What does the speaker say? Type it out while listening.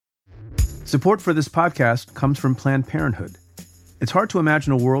Support for this podcast comes from Planned Parenthood. It's hard to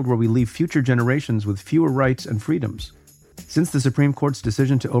imagine a world where we leave future generations with fewer rights and freedoms. Since the Supreme Court's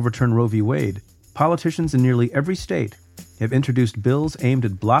decision to overturn Roe v. Wade, politicians in nearly every state have introduced bills aimed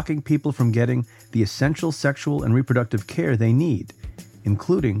at blocking people from getting the essential sexual and reproductive care they need,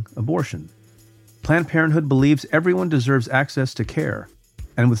 including abortion. Planned Parenthood believes everyone deserves access to care,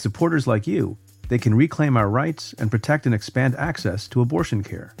 and with supporters like you, they can reclaim our rights and protect and expand access to abortion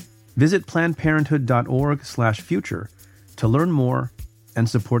care. Visit plannedparenthood.org/future to learn more and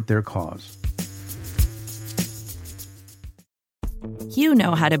support their cause. You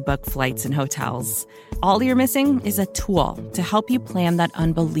know how to book flights and hotels. All you're missing is a tool to help you plan that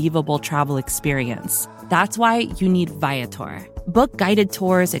unbelievable travel experience. That's why you need Viator. Book guided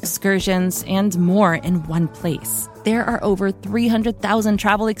tours, excursions, and more in one place. There are over 300,000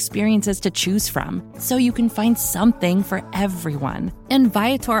 travel experiences to choose from, so you can find something for everyone. And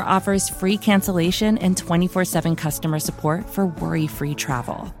Viator offers free cancellation and 24/7 customer support for worry-free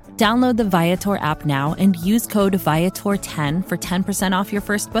travel. Download the Viator app now and use code Viator10 for 10% off your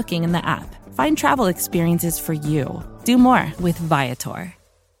first booking in the app. Find travel experiences for you. Do more with Viator.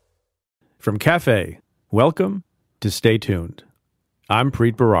 From Cafe, welcome to Stay Tuned. I'm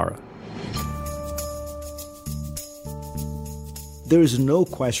Preet Bharara. There is no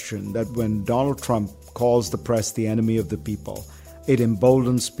question that when Donald Trump calls the press the enemy of the people, it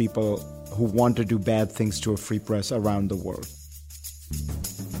emboldens people who want to do bad things to a free press around the world.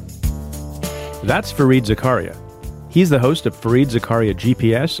 That's Fareed Zakaria. He's the host of Fareed Zakaria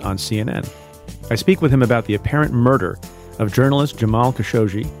GPS on CNN. I speak with him about the apparent murder of journalist Jamal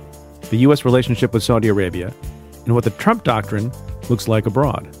Khashoggi, the U.S. relationship with Saudi Arabia, and what the Trump doctrine looks like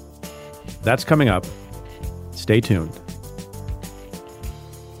abroad. That's coming up. Stay tuned.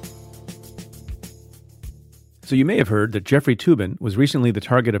 So you may have heard that Jeffrey Toobin was recently the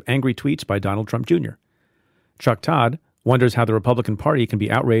target of angry tweets by Donald Trump Jr. Chuck Todd wonders how the Republican Party can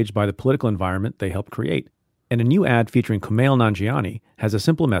be outraged by the political environment they helped create. And a new ad featuring Kumail Nanjiani has a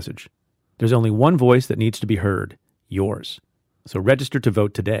simple message. There's only one voice that needs to be heard, yours. So register to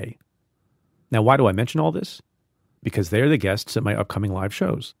vote today. Now, why do I mention all this? Because they're the guests at my upcoming live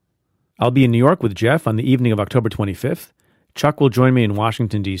shows. I'll be in New York with Jeff on the evening of October 25th. Chuck will join me in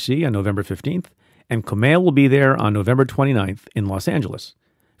Washington, D.C. on November 15th. And Kumail will be there on November 29th in Los Angeles.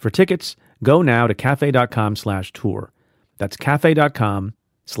 For tickets, go now to cafe.com/tour. That's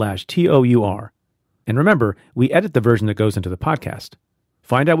cafe.com/TOUR. And remember, we edit the version that goes into the podcast.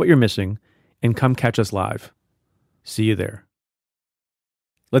 Find out what you're missing and come catch us live. See you there.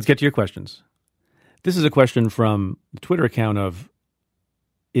 Let's get to your questions. This is a question from the Twitter account of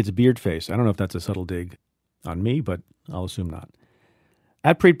It's Beardface. I don't know if that's a subtle dig on me, but I'll assume not.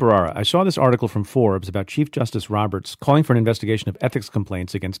 At Preet Bharara, I saw this article from Forbes about Chief Justice Roberts calling for an investigation of ethics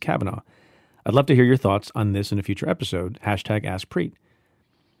complaints against Kavanaugh. I'd love to hear your thoughts on this in a future episode. #AskPreet.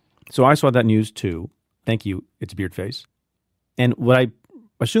 So I saw that news too. Thank you, It's Beardface. And what I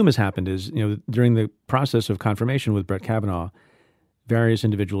assume has happened is, during the process of confirmation with Brett Kavanaugh, various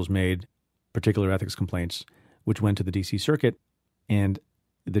individuals made particular ethics complaints, which went to the D.C. Circuit. And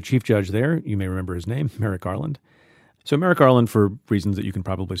the chief judge there, you may remember his name, Merrick Garland. So Merrick Garland, for reasons that you can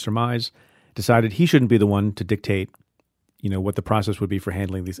probably surmise, decided he shouldn't be the one to dictate, what the process would be for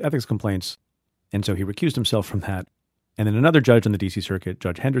handling these ethics complaints. And so he recused himself from that. And then another judge on the D.C. Circuit,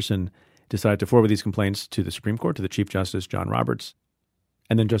 Judge Henderson, decided to forward these complaints to the Supreme Court, to the Chief Justice, John Roberts.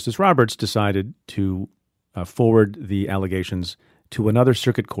 And then Justice Roberts decided to forward the allegations to another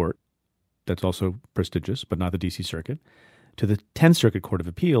circuit court that's also prestigious, but not the D.C. Circuit, to the 10th Circuit Court of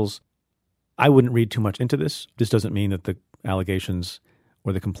Appeals. I wouldn't read too much into this. This doesn't mean that the allegations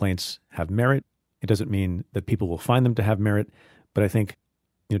or the complaints have merit. It doesn't mean that people will find them to have merit. But I think,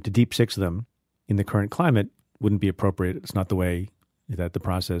 to deep six them in the current climate wouldn't be appropriate. It's not the way that the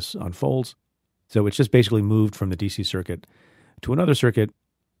process unfolds. So it's just basically moved from the D.C. Circuit to another circuit,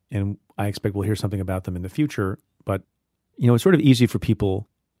 and I expect we'll hear something about them in the future. But, it's sort of easy for people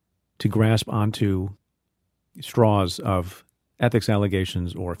to grasp onto straws of ethics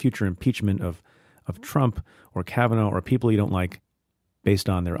allegations or future impeachment of Trump or Kavanaugh or people you don't like based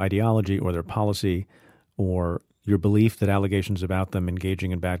on their ideology or their policy or your belief that allegations about them engaging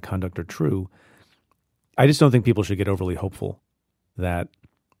in bad conduct are true. I just don't think people should get overly hopeful that,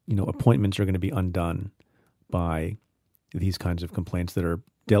 appointments are going to be undone by these kinds of complaints that are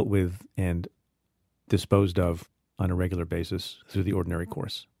dealt with and disposed of on a regular basis through the ordinary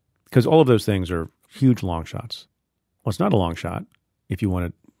course. Because all of those things are huge long shots. Well, it's not a long shot if you want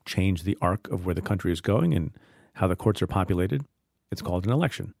to change the arc of where the country is going and how the courts are populated. It's called an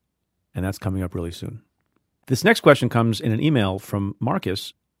election, and that's coming up really soon. This next question comes in an email from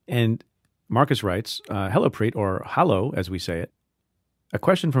Marcus, and Marcus writes, hello, Preet, or hallo, as we say it. A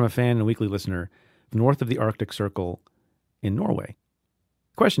question from a fan and weekly listener north of the Arctic Circle in Norway.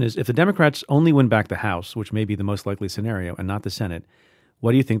 The question is, if the Democrats only win back the House, which may be the most likely scenario, and not the Senate,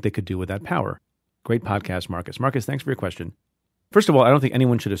 what do you think they could do with that power? Great podcast, Marcus. Marcus, thanks for your question. First of all, I don't think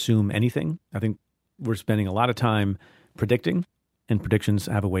anyone should assume anything. I think we're spending a lot of time predicting, and predictions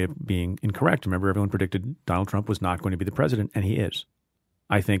have a way of being incorrect. Remember, everyone predicted Donald Trump was not going to be the president, and he is.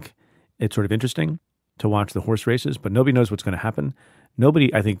 I think it's sort of interesting to watch the horse races, but nobody knows what's going to happen.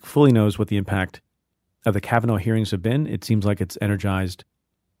 Nobody, I think, fully knows what the impact of the Kavanaugh hearings have been. It seems like it's energized,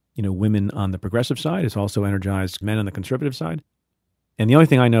 women on the progressive side. It's also energized men on the conservative side. And the only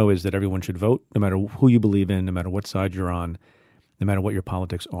thing I know is that everyone should vote, no matter who you believe in, no matter what side you're on, no matter what your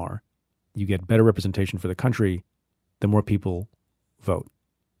politics are. You get better representation for the country the more people vote.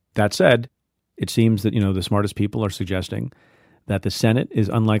 That said, it seems that, the smartest people are suggesting that the Senate is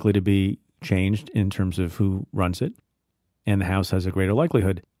unlikely to be changed in terms of who runs it, and the House has a greater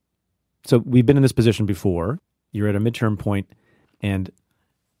likelihood. So we've been in this position before. You're at a midterm point, and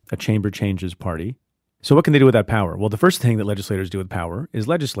a chamber changes party. So what can they do with that power? Well, the first thing that legislators do with power is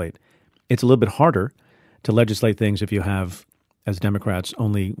legislate. It's a little bit harder to legislate things if you have, as Democrats,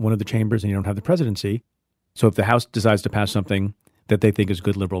 only one of the chambers and you don't have the presidency. So if the House decides to pass something that they think is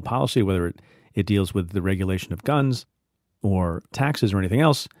good liberal policy, whether it deals with the regulation of guns or taxes or anything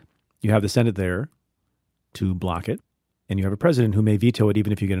else, you have the Senate there to block it, and you have a president who may veto it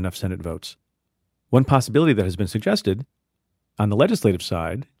even if you get enough Senate votes. One possibility that has been suggested on the legislative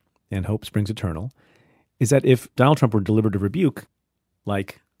side, and hope springs eternal, is that if Donald Trump were delivered a rebuke,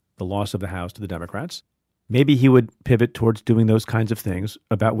 like the loss of the House to the Democrats, maybe he would pivot towards doing those kinds of things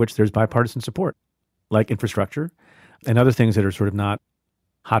about which there's bipartisan support, like infrastructure and other things that are sort of not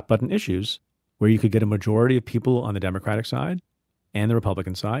hot-button issues, where you could get a majority of people on the Democratic side and the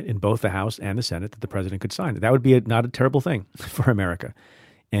Republican side in both the House and the Senate that the president could sign. That would be not a terrible thing for America,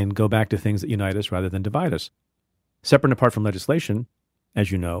 and go back to things that unite us rather than divide us. Separate and apart from legislation,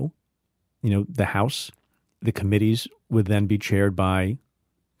 as you know, the House, the committees would then be chaired by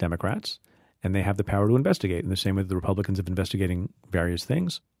Democrats, and they have the power to investigate in the same way the Republicans have investigating various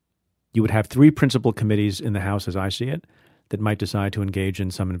things. You would have three principal committees in the House, as I see it, that might decide to engage in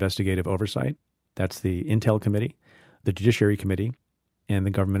some investigative oversight. That's the Intel Committee, the Judiciary Committee, and the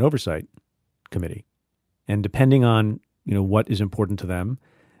Government Oversight Committee. And depending on, what is important to them,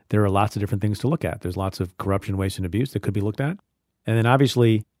 there are lots of different things to look at. There's lots of corruption, waste, and abuse that could be looked at. And then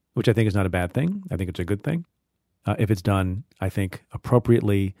obviously, which I think is not a bad thing, I think it's a good thing, if it's done, I think,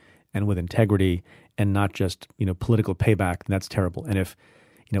 appropriately and with integrity and not just, political payback, that's terrible. And if,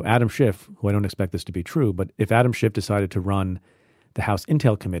 Adam Schiff, who I don't expect this to be true, but if Adam Schiff decided to run the House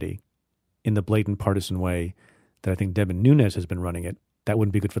Intel Committee in the blatant partisan way that I think Devin Nunes has been running it, that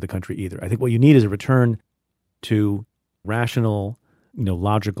wouldn't be good for the country either. I think what you need is a return to rational,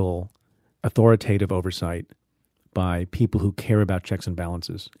 logical, authoritative oversight by people who care about checks and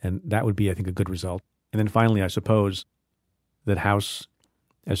balances. And that would be, I think, a good result. And then finally, I suppose that House,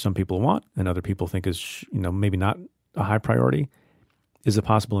 as some people want and other people think is, maybe not a high priority, is a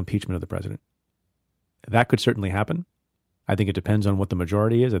possible impeachment of the president. That could certainly happen. I think it depends on what the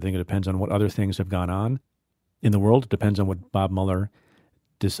majority is. I think it depends on what other things have gone on in the world. It depends on what Bob Mueller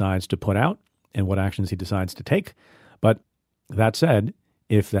decides to put out and what actions he decides to take. But that said,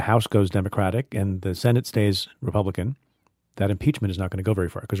 if the House goes Democratic and the Senate stays Republican, that impeachment is not going to go very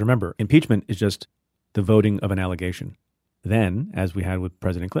far. Because remember, impeachment is just the voting of an allegation. Then, as we had with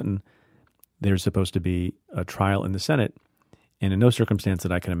President Clinton, there's supposed to be a trial in the Senate. And in no circumstance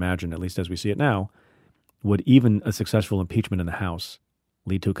that I can imagine, at least as we see it now, would even a successful impeachment in the House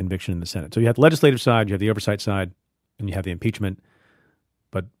lead to a conviction in the Senate. So you have the legislative side, you have the oversight side, and you have the impeachment.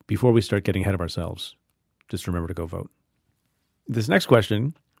 But before we start getting ahead of ourselves, just remember to go vote. This next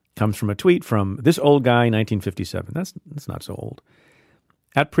question comes from a tweet from this old guy, 1957. That's not so old.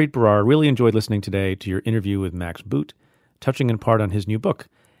 At Preet Bharara, really enjoyed listening today to your interview with Max Boot, touching in part on his new book.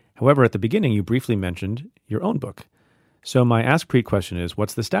 However, at the beginning, you briefly mentioned your own book. So my Ask Preet question is,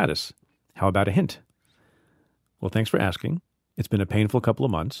 what's the status? How about a hint? Well, thanks for asking. It's been a painful couple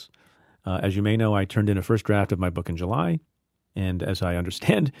of months. As you may know, I turned in a first draft of my book in July. And as I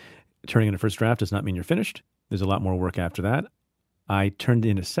understand, turning in a first draft does not mean you're finished. There's a lot more work after that. I turned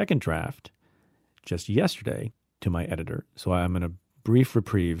in a second draft just yesterday to my editor. So I'm in a brief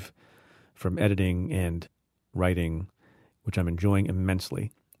reprieve from editing and writing, which I'm enjoying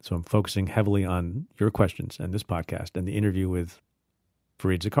immensely. So I'm focusing heavily on your questions and this podcast and the interview with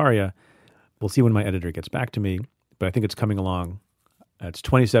Fareed Zakaria. We'll see when my editor gets back to me, but I think it's coming along. It's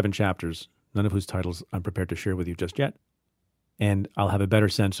 27 chapters, none of whose titles I'm prepared to share with you just yet. And I'll have a better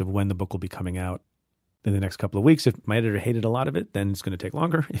sense of when the book will be coming out in the next couple of weeks. If my editor hated a lot of it, then it's going to take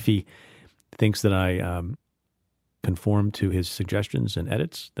longer. If he thinks that I conform to his suggestions and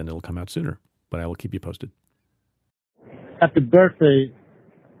edits, then it'll come out sooner. But I will keep you posted. Happy birthday,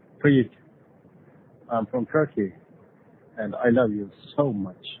 Preet. I'm from Turkey, and I love you so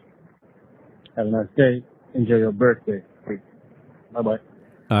much. Have a nice day. Enjoy your birthday, Preet.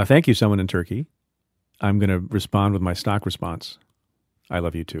 Bye-bye. Thank you, someone in Turkey. I'm going to respond with my stock response. I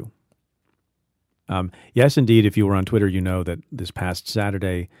love you too. Yes, indeed, if you were on Twitter, you know that this past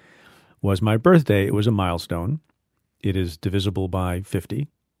Saturday was my birthday. It was a milestone. It is divisible by 50.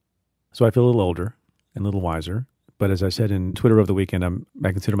 So I feel a little older and a little wiser. But as I said in Twitter over the weekend,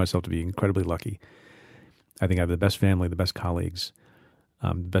 I consider myself to be incredibly lucky. I think I have the best family, the best colleagues,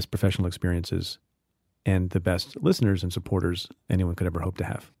 the best professional experiences, and the best listeners and supporters anyone could ever hope to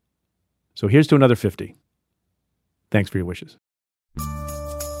have. So here's to another 50. Thanks for your wishes.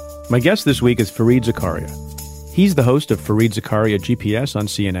 My guest this week is Fareed Zakaria. He's the host of Fareed Zakaria GPS on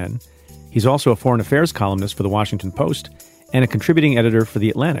CNN. He's also a foreign affairs columnist for The Washington Post and a contributing editor for The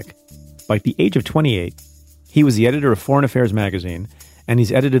Atlantic. By the age of 28, he was the editor of Foreign Affairs magazine, and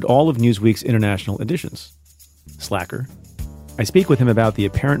he's edited all of Newsweek's international editions. Slacker. I speak with him about the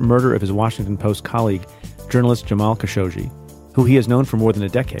apparent murder of his Washington Post colleague, journalist Jamal Khashoggi, who he has known for more than a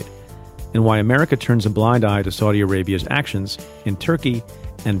decade, and why America turns a blind eye to Saudi Arabia's actions in Turkey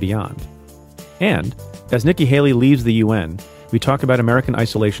and beyond. And as Nikki Haley leaves the UN, we talk about American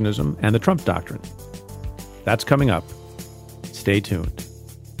isolationism and the Trump doctrine. That's coming up. Stay tuned.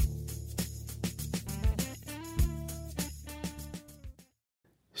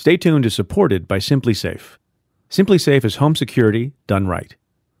 Stay Tuned is supported by SimpliSafe. SimpliSafe is home security done right.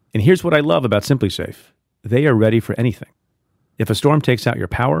 And here's what I love about SimpliSafe. They are ready for anything. If a storm takes out your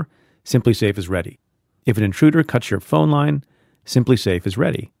power, SimpliSafe is ready. If an intruder cuts your phone line, SimpliSafe is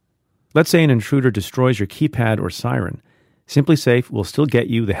ready. Let's say an intruder destroys your keypad or siren. SimpliSafe will still get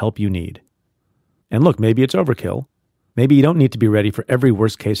you the help you need. And look, maybe it's overkill. Maybe you don't need to be ready for every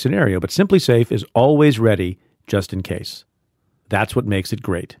worst-case scenario, but SimpliSafe is always ready just in case. That's what makes it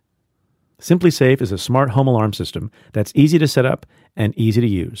great. SimpliSafe is a smart home alarm system that's easy to set up and easy to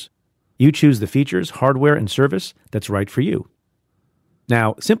use. You choose the features, hardware, and service that's right for you.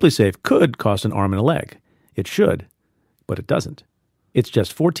 Now, SimpliSafe could cost an arm and a leg. It should, but it doesn't. It's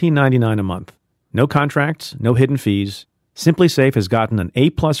just $14.99 a month. No contracts, no hidden fees. SimpliSafe has gotten an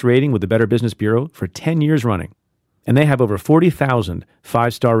A+ rating with the Better Business Bureau for 10 years running, and they have over 40,000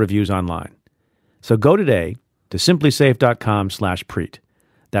 5-star reviews online. So go today to simplysafe.com/Preet.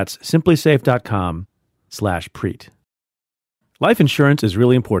 That's simplysafe.com/Preet. Life insurance is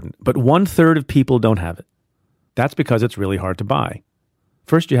really important, but 1/3 of people don't have it. That's because it's really hard to buy.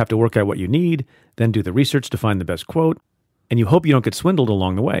 First, you have to work out what you need, then do the research to find the best quote, and you hope you don't get swindled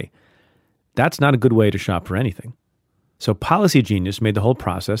along the way. That's not a good way to shop for anything. So Policy Genius made the whole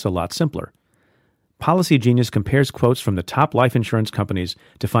process a lot simpler. Policy Genius compares quotes from the top life insurance companies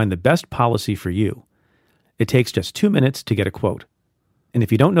to find the best policy for you. It takes just 2 minutes to get a quote. And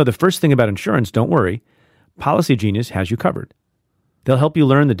if you don't know the first thing about insurance, don't worry. Policy Genius has you covered. They'll help you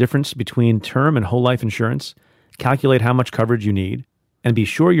learn the difference between term and whole life insurance, calculate how much coverage you need, and be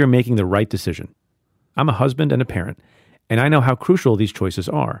sure you're making the right decision. I'm a husband and a parent, and I know how crucial these choices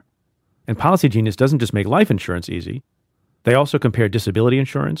are. And Policy Genius doesn't just make life insurance easy. They also compare disability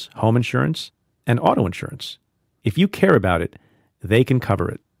insurance, home insurance, and auto insurance. If you care about it, they can cover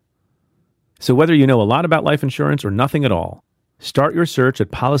it. So whether you know a lot about life insurance or nothing at all, start your search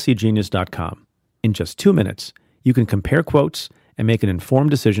at policygenius.com. In just 2 minutes, you can compare quotes and make an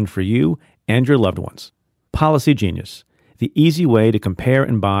informed decision for you and your loved ones. Policy Genius, the easy way to compare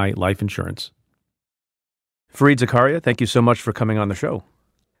and buy life insurance. Fareed Zakaria, thank you so much for coming on the show.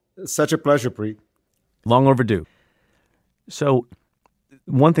 Such a pleasure, Preet. Long overdue. So,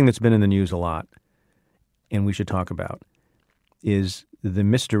 one thing that's been in the news a lot, and we should talk about, is the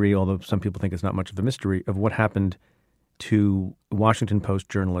mystery, although some people think it's not much of a mystery, of what happened to Washington Post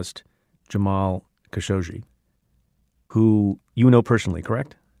journalist Jamal Khashoggi, who you know personally,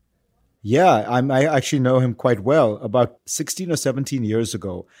 correct? Yeah, I actually know him quite well. About 16 or 17 years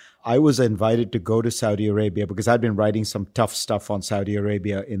ago, I was invited to go to Saudi Arabia because I'd been writing some tough stuff on Saudi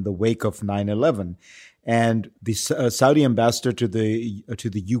Arabia in the wake of 9/11. And the Saudi ambassador to the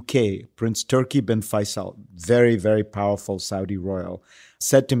UK, Prince Turki bin Faisal, very, very powerful Saudi royal,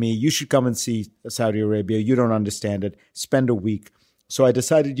 said to me, you should come and see Saudi Arabia. You don't understand it. Spend a week. So I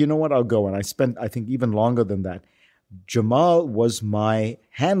decided, you know what, I'll go. And I spent, I think, even longer than that. Jamal was my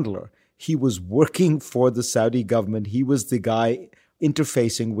handler. He was working for the Saudi government. He was the guy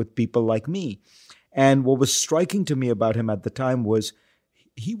interfacing with people like me. And what was striking to me about him at the time was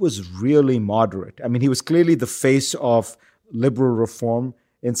he was really moderate. I mean, he was clearly the face of liberal reform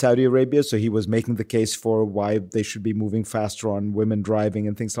in Saudi Arabia. So he was making the case for why they should be moving faster on women driving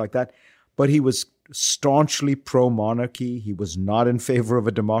and things like that. But he was staunchly pro-monarchy. He was not in favor of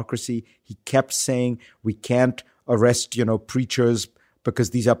a democracy. He kept saying we can't arrest, preachers because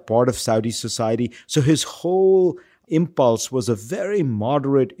these are part of Saudi society. So his whole impulse was a very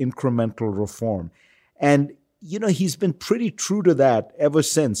moderate incremental reform. And, he's been pretty true to that ever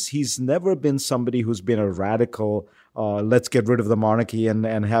since. He's never been somebody who's been a radical, let's get rid of the monarchy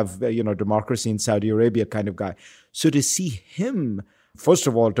and have, democracy in Saudi Arabia kind of guy. So to see him, first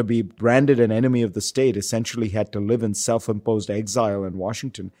of all, to be branded an enemy of the state, essentially had to live in self-imposed exile in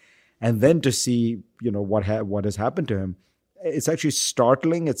Washington. And then to see, what has happened to him, it's actually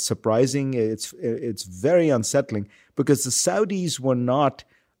startling. It's surprising. It's very unsettling because the Saudis were not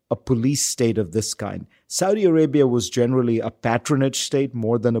a police state of this kind. Saudi Arabia was generally a patronage state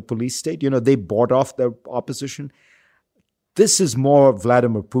more than a police state. They bought off their opposition. This is more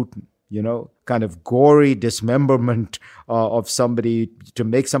Vladimir Putin, kind of gory dismemberment of somebody to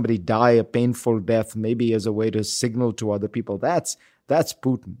make somebody die a painful death, maybe as a way to signal to other people. That's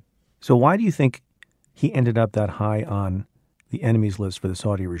Putin. So why do you think he ended up that high on the enemies list for the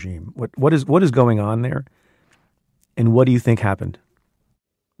Saudi regime? What is going on there? And what do you think happened?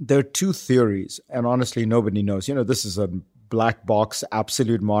 There are two theories, and honestly, nobody knows. This is a black box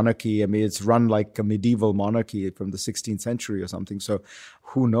absolute monarchy. I mean, it's run like a medieval monarchy from the 16th century or something. So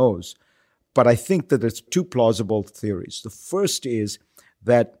who knows? But I think that there's two plausible theories. The first is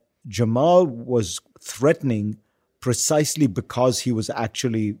that Jamal was threatening precisely because he was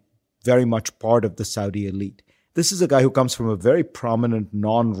actually very much part of the Saudi elite. This is a guy who comes from a very prominent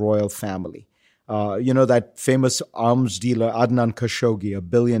non-royal family. That famous arms dealer, Adnan Khashoggi, a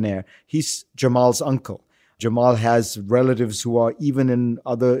billionaire, he's Jamal's uncle. Jamal has relatives who are even in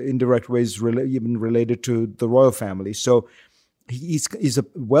other indirect ways even related to the royal family. So he's a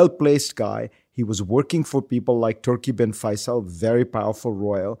well-placed guy. He was working for people like Turki bin Faisal, very powerful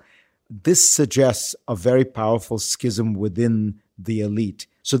royal. This suggests a very powerful schism within the elite.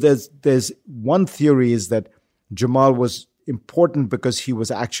 So there's one theory is that Jamal was important because he was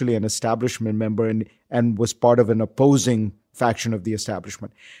actually an establishment member and was part of an opposing faction of the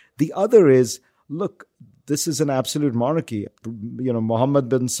establishment. The other is, look, this is an absolute monarchy. Mohammed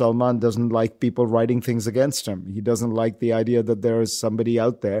bin Salman doesn't like people writing things against him. He doesn't like the idea that there is somebody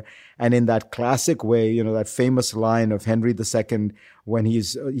out there. And in that classic way, that famous line of Henry II when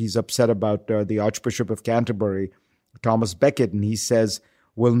he's upset about the Archbishop of Canterbury, Thomas Becket, and he says,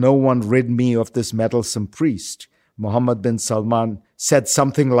 "Will no one rid me of this meddlesome priest?" Mohammed bin Salman said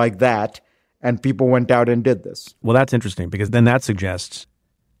something like that, and people went out and did this. Well, that's interesting because then that suggests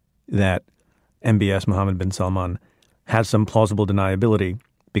that MBS, Mohammed bin Salman, has some plausible deniability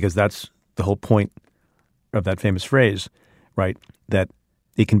because that's the whole point of that famous phrase, right? That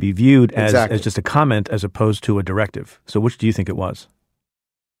it can be viewed as just a comment as opposed to a directive. So which do you think it was?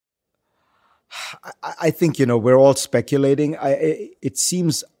 I think, we're all speculating. It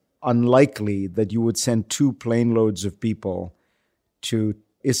seems unlikely that you would send 2 plane loads of people to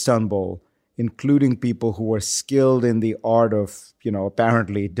Istanbul, including people who were skilled in the art of,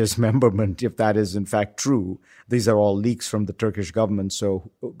 apparently dismemberment, if that is in fact true. These are all leaks from the Turkish government, so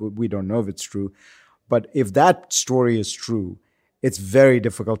we don't know if it's true. But if that story is true, it's very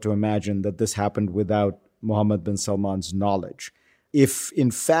difficult to imagine that this happened without Mohammed bin Salman's knowledge. If, in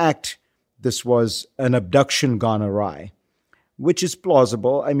fact, this was an abduction gone awry, which is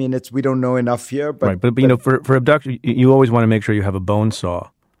plausible. I mean, we don't know enough here. But, right, but for abduction, you always want to make sure you have a bone saw,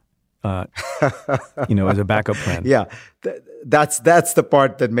 as a backup plan. Yeah, that's the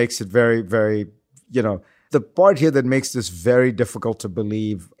part that makes it very, very, the part here that makes this very difficult to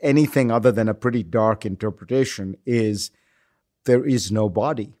believe anything other than a pretty dark interpretation is there is no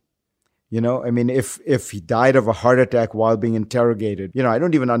body. If he died of a heart attack while being interrogated, I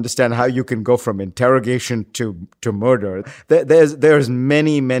don't even understand how you can go from interrogation to murder. There's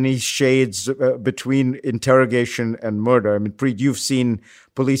many, many shades between interrogation and murder. I mean, Preet, you've seen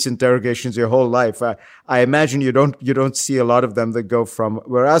police interrogations your whole life. I imagine you don't see a lot of them that go from,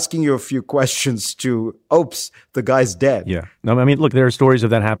 we're asking you a few questions to, oops, the guy's dead. Yeah. No, I mean, look, there are stories of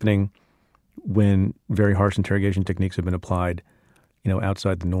that happening when very harsh interrogation techniques have been applied,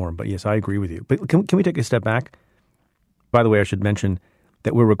 outside the norm. But yes, I agree with you. But can we take a step back? By the way, I should mention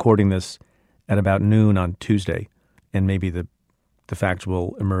that we're recording this at about noon on Tuesday, and maybe the facts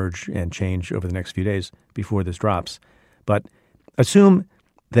will emerge and change over the next few days before this drops. But assume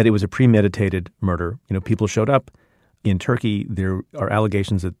that it was a premeditated murder. People showed up. in Turkey, there are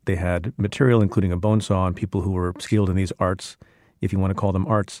allegations that they had material, including a bone saw, and people who were skilled in these arts, if you want to call them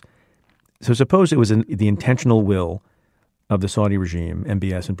arts. So suppose it was the intentional will of the Saudi regime,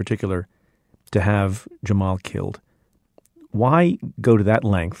 MBS in particular, to have Jamal killed. Why go to that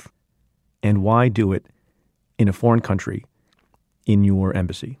length, and why do it in a foreign country in your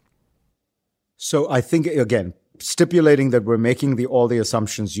embassy? So I think, again, stipulating that we're making all the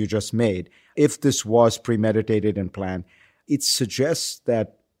assumptions you just made, if this was premeditated and planned, it suggests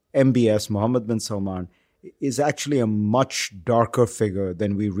that MBS, Mohammed bin Salman, is actually a much darker figure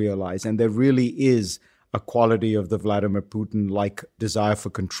than we realize. And there really is a quality of the Vladimir Putin-like desire for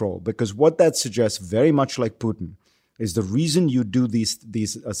control. Because what that suggests, very much like Putin, is the reason you do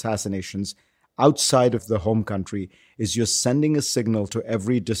these assassinations outside of the home country is you're sending a signal to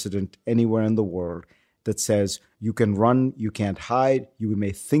every dissident anywhere in the world that says you can run, you can't hide, you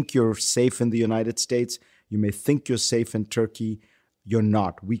may think you're safe in the United States, you may think you're safe in Turkey, you're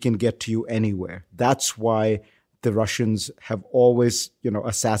not. We can get to you anywhere. That's why the Russians have always,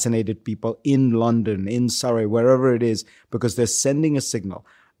 assassinated people in London, in Surrey, wherever it is, because they're sending a signal.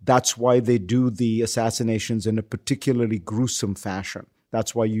 That's why they do the assassinations in a particularly gruesome fashion.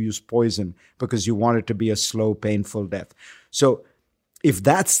 That's why you use poison, because you want it to be a slow, painful death. So if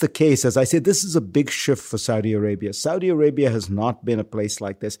that's the case, as I say, this is a big shift for Saudi Arabia. Saudi Arabia has not been a place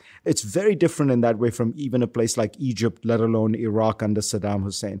like this. It's very different in that way from even a place like Egypt, let alone Iraq under Saddam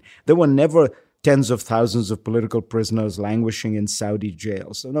Hussein. There were never tens of thousands of political prisoners languishing in Saudi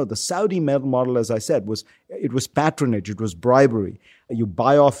jails. So no, the Saudi model, as I said, was patronage, it was bribery. You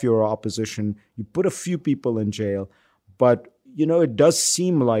buy off your opposition, you put a few people in jail, but it does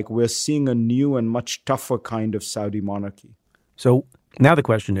seem like we're seeing a new and much tougher kind of Saudi monarchy. So now the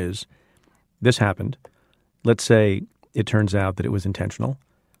question is, this happened. Let's say it turns out that it was intentional.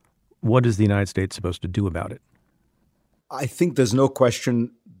 What is the United States supposed to do about it? I think there's no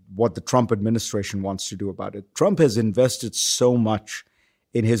question what the Trump administration wants to do about it. Trump has invested so much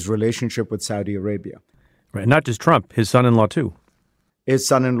in his relationship with Saudi Arabia. Right. Not just Trump, his son-in-law too. His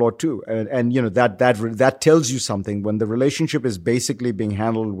son-in-law too. And that tells you something when the relationship is basically being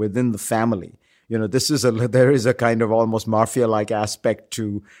handled within the family. There is a kind of almost mafia-like aspect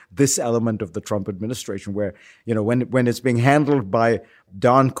to this element of the Trump administration where, when it's being handled by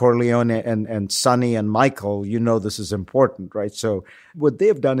Don Corleone and Sonny and Michael, this is important, right? So what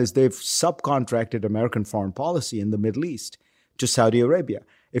they've done is they've subcontracted American foreign policy in the Middle East to Saudi Arabia.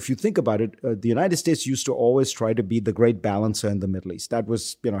 If you think about it, the United States used to always try to be the great balancer in the Middle East. That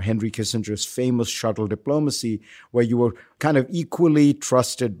was, Henry Kissinger's famous shuttle diplomacy, where you were kind of equally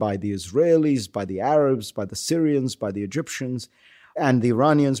trusted by the Israelis, by the Arabs, by the Syrians, by the Egyptians, and the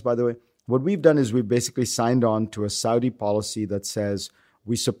Iranians, by the way. What we've done is we've basically signed on to a Saudi policy that says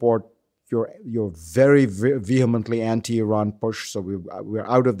we support your very vehemently anti-Iran push. So we're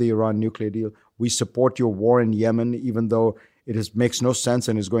out of the Iran nuclear deal. We support your war in Yemen, even though makes no sense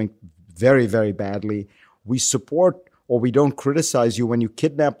and is going very, very badly. We support, or we don't criticize you when you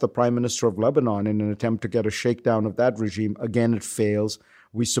kidnap the prime minister of Lebanon in an attempt to get a shakedown of that regime. Again, it fails.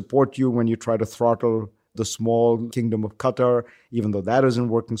 We support you when you try to throttle the small kingdom of Qatar, even though that isn't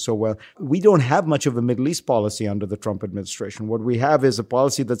working so well. We don't have much of a Middle East policy under the Trump administration. What we have is a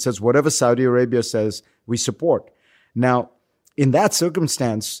policy that says whatever Saudi Arabia says, we support. Now, in that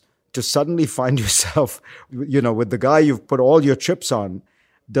circumstance, to suddenly find yourself, with the guy you've put all your chips on,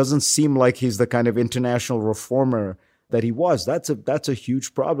 doesn't seem like he's the kind of international reformer that he was. That's a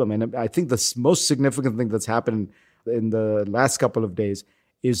huge problem. And I think the most significant thing that's happened in the last couple of days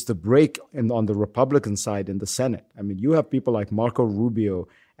is the break on the Republican side in the Senate. I mean, you have people like Marco Rubio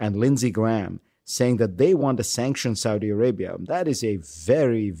and Lindsey Graham saying that they want to sanction Saudi Arabia. That is a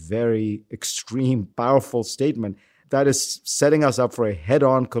very, very extreme, powerful statement. That is setting us up for a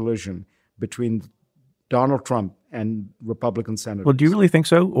head-on collision between Donald Trump and Republican senators. Well, do you really think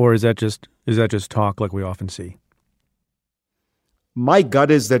so, or is that just talk like we often see? My gut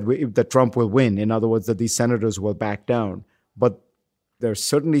is that Trump will win. In other words, that these senators will back down. But there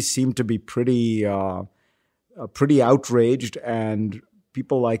certainly seem to be pretty outraged, and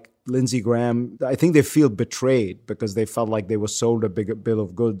people like Lindsey Graham, I think they feel betrayed because they felt like they were sold a big bill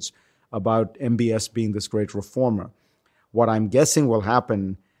of goods about MBS being this great reformer. What I'm guessing will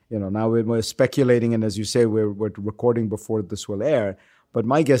happen, now we're speculating, and as you say, we're recording before this will air, but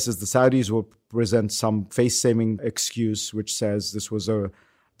my guess is the Saudis will present some face-saving excuse which says this was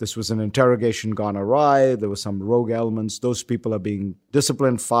an interrogation gone awry, there were some rogue elements, those people are being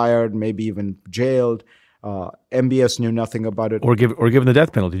disciplined, fired, maybe even jailed. MBS knew nothing about it. Or given the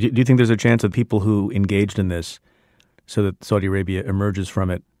death penalty. Do you think there's a chance that people who engaged in this, so that Saudi Arabia emerges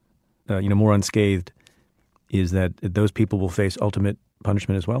from it more unscathed, is that those people will face ultimate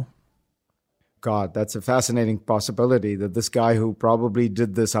punishment as well? God, that's a fascinating possibility that this guy who probably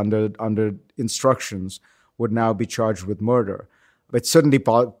did this under instructions would now be charged with murder. It's certainly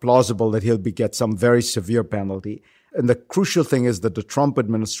plausible that he'll get some very severe penalty. And the crucial thing is that the Trump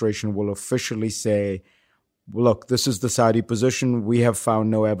administration will officially say, look, this is the Saudi position. We have found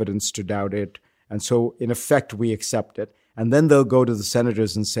no evidence to doubt it. And so, in effect, we accept it. And then they'll go to the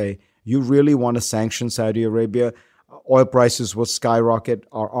senators and say, you really want to sanction Saudi Arabia? Oil prices will skyrocket.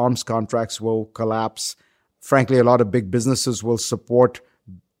 Our arms contracts will collapse. Frankly, a lot of big businesses will support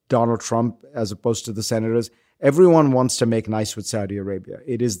Donald Trump as opposed to the senators. Everyone wants to make nice with Saudi Arabia.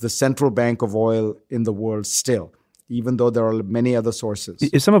 It is the central bank of oil in the world still, even though there are many other sources.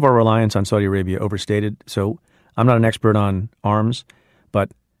 Is some of our reliance on Saudi Arabia overstated? So I'm not an expert on arms,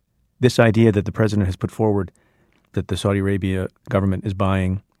 but this idea that the president has put forward that the Saudi Arabia government is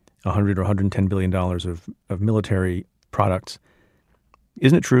buying $100 or $110 billion of military products,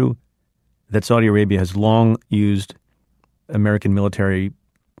 isn't it true that Saudi Arabia has long used American military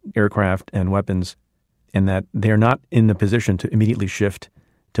aircraft and weapons, and that they're not in the position to immediately shift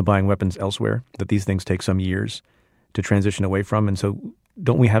to buying weapons elsewhere, that these things take some years to transition away from? And so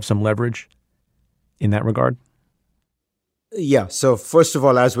don't we have some leverage in that regard? Yeah. So first of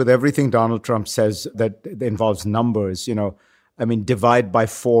all, as with everything Donald Trump says that involves numbers, divide by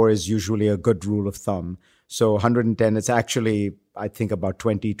 4 is usually a good rule of thumb. So 110, it's actually, I think, about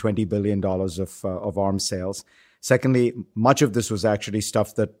 $20 billion of arms sales. Secondly, much of this was actually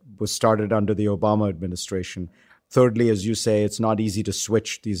stuff that was started under the Obama administration. Thirdly, as you say, it's not easy to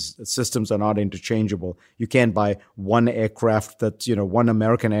switch. These systems are not interchangeable. You can't buy one aircraft that's, one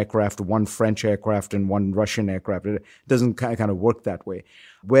American aircraft, one French aircraft, and one Russian aircraft. It doesn't kind of work that way.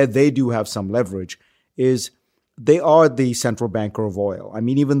 Where they do have some leverage is they are the central banker of oil.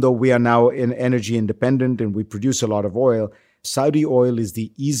 Even though we are now energy independent and we produce a lot of oil, Saudi oil is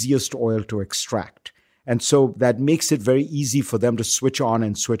the easiest oil to extract. And so that makes it very easy for them to switch on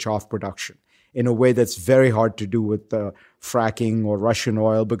and switch off production in a way that's very hard to do with fracking or Russian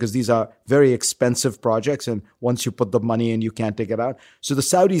oil, because these are very expensive projects. And once you put the money in, you can't take it out. So the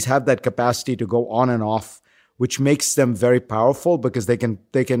Saudis have that capacity to go on and off, which makes them very powerful because they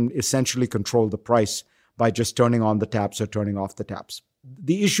can essentially control the price by just turning on the taps or turning off the taps.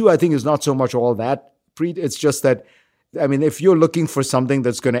 The issue, I think, is not so much all that. It's just that, if you're looking for something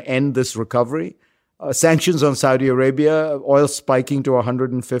that's going to end this recovery, sanctions on Saudi Arabia, oil spiking to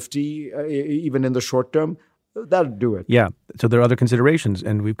 150, even in the short term, that'll do it. Yeah. So there are other considerations,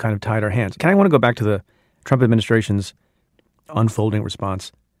 and we've kind of tied our hands. I want to go back to the Trump administration's unfolding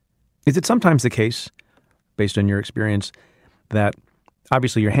response. Is it sometimes the case, based on your experience, that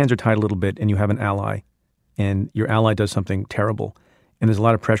obviously your hands are tied a little bit and you have an ally, and your ally does something terrible, and there's a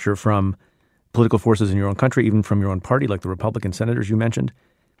lot of pressure from political forces in your own country, even from your own party, like the Republican senators you mentioned,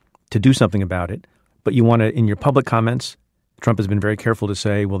 to do something about it? But you want to, in your public comments, Trump has been very careful to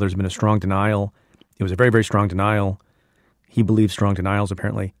say, well, there's been a strong denial. It was a very, very strong denial. He believes strong denials,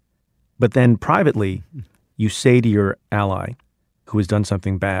 apparently. But then privately, you say to your ally who has done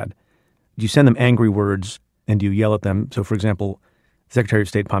something bad, you send them angry words and you yell at them. So, for example, Secretary of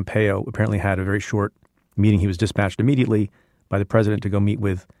State Pompeo apparently had a very short meeting. He was dispatched immediately by the president to go meet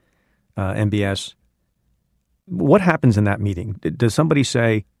with MBS. What happens in that meeting? Does somebody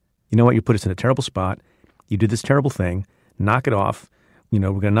say, you know what, you put us in a terrible spot. You did this terrible thing. Knock it off. We're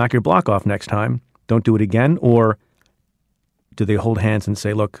going to knock your block off next time. Don't do it again. Or do they hold hands and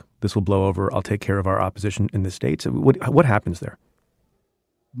say, look, this will blow over. I'll take care of our opposition in the States. What happens there?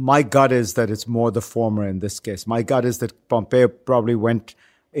 My gut is that it's more the former in this case. My gut is that Pompeo probably went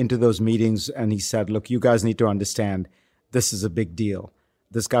into those meetings and he said, look, you guys need to understand this is a big deal.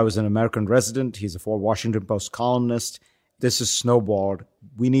 This guy was an American resident. He's a Washington Post columnist. This is snowballed.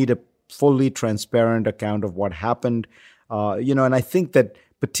 We need a fully transparent account of what happened. And I think that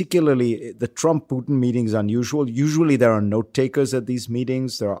particularly the Trump-Putin meeting is unusual. Usually there are note takers at these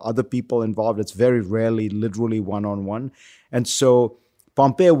meetings. There are other people involved. It's very rarely literally one-on-one. And so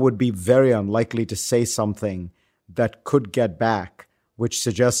Pompeo would be very unlikely to say something that could get back, which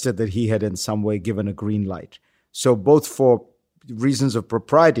suggested that he had in some way given a green light. So both for reasons of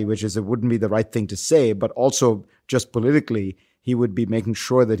propriety, which is it wouldn't be the right thing to say, but also just politically, he would be making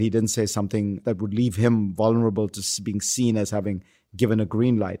sure that he didn't say something that would leave him vulnerable to being seen as having given a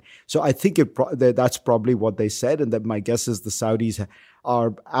green light. So I think that's probably what they said. And that my guess is the Saudis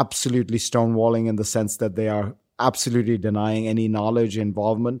are absolutely stonewalling in the sense that they are absolutely denying any knowledge,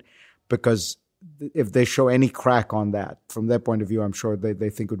 involvement, because if they show any crack on that, from their point of view, I'm sure they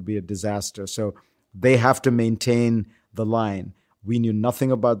think it would be a disaster. So they have to maintain the line. We knew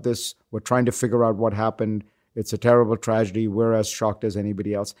nothing about this. We're trying to figure out what happened. It's a terrible tragedy. We're as shocked as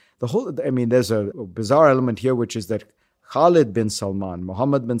anybody else. There's a bizarre element here, which is that Khalid bin Salman,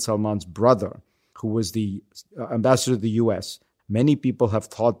 Mohammed bin Salman's brother, who was the ambassador to the US, many people have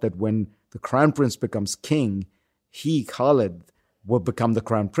thought that when the crown prince becomes king, he, Khalid, will become the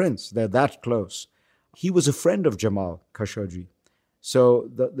crown prince. They're that close. He was a friend of Jamal Khashoggi. So,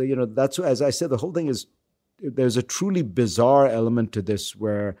 that's, as I said, the whole thing is, there's a truly bizarre element to this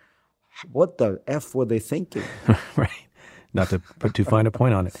where, what the F were they thinking? Right. Not to put too fine a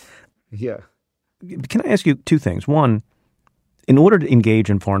point on it. Yeah. Can I ask you two things? One, in order to engage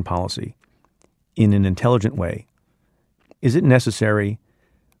in foreign policy in an intelligent way, is it necessary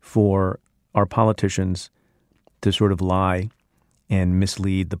for our politicians to sort of lie and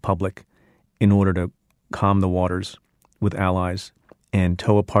mislead the public in order to calm the waters with allies and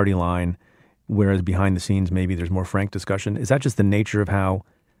toe a party line, whereas behind the scenes maybe there's more frank discussion? Is that just the nature of how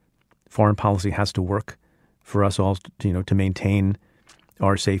foreign policy has to work for us all to maintain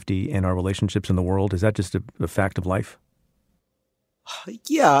our safety and our relationships in the world? Is that just a fact of life?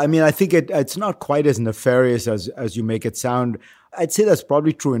 Yeah, I think it's not quite as nefarious as you make it sound. I'd say that's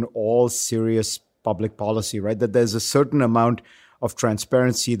probably true in all serious public policy, right? That there's a certain amount of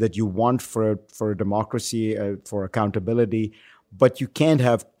transparency that you want for a democracy, for accountability, but you can't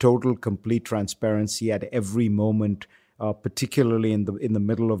have total, complete transparency at every moment, particularly in the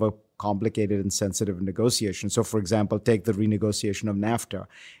middle of a complicated and sensitive negotiation. So, for example, take the renegotiation of NAFTA.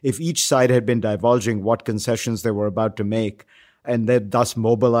 If each side had been divulging what concessions they were about to make, and then thus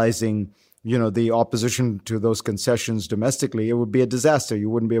mobilizing, the opposition to those concessions domestically, it would be a disaster.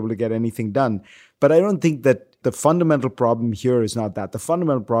 You wouldn't be able to get anything done. But I don't think that the fundamental problem here is not that. The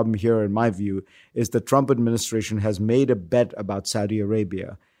fundamental problem here, in my view, is the Trump administration has made a bet about Saudi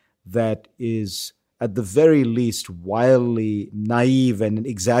Arabia that is, at the very least, wildly naive and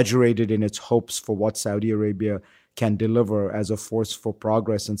exaggerated in its hopes for what Saudi Arabia can deliver as a force for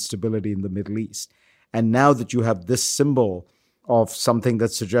progress and stability in the Middle East. And now that you have this symbol of something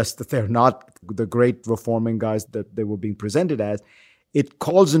that suggests that they're not the great reforming guys that they were being presented as, it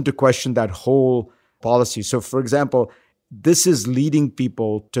calls into question that whole policy. So, for example, this is leading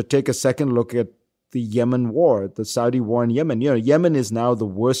people to take a second look at the Yemen war, the Saudi war in Yemen. Yemen is now the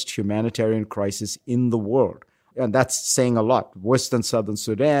worst humanitarian crisis in the world. And that's saying a lot. Worse than Southern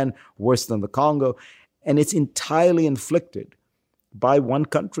Sudan, worse than the Congo. And it's entirely inflicted by one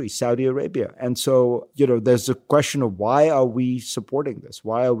country, Saudi Arabia. And so, there's a question of why are we supporting this?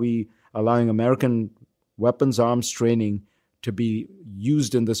 Why are we allowing American weapons arms training to be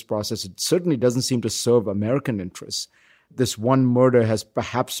used in this process? It certainly doesn't seem to serve American interests. This one murder has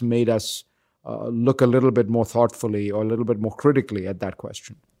perhaps made us look a little bit more thoughtfully or a little bit more critically at that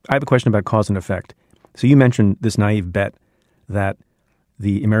question. I have a question about cause and effect. So you mentioned this naive bet that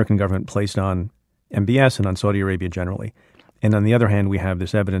the American government placed on MBS and on Saudi Arabia generally. And on the other hand, we have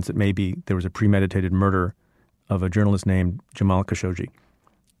this evidence that maybe there was a premeditated murder of a journalist named Jamal Khashoggi.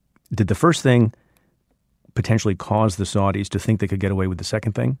 Did the first thing potentially cause the Saudis to think they could get away with the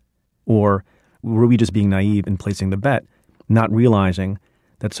second thing? Or were we just being naive in placing the bet, not realizing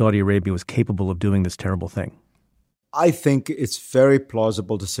that Saudi Arabia was capable of doing this terrible thing? I think it's very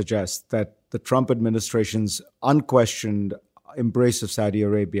plausible to suggest that the Trump administration's unquestioned embrace of Saudi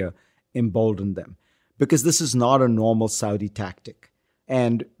Arabia emboldened them, because this is not a normal Saudi tactic.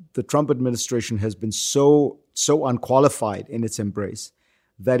 And the Trump administration has been so unqualified in its embrace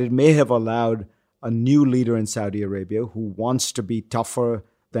that it may have allowed a new leader in Saudi Arabia who wants to be tougher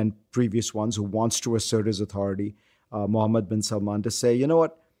than previous ones, who wants to assert his authority, Mohammed bin Salman, to say, you know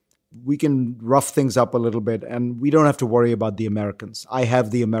what, we can rough things up a little bit and we don't have to worry about the Americans. I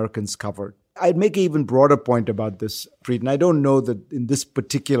have the Americans covered. I'd make an even broader point about this, Preet, and I don't know that in this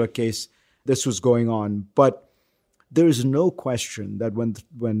particular case this was going on, but there is no question that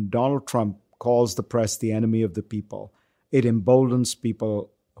when Donald Trump calls the press the enemy of the people, it emboldens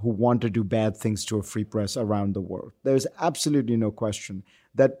people who want to do bad things to a free press around the world. There's absolutely no question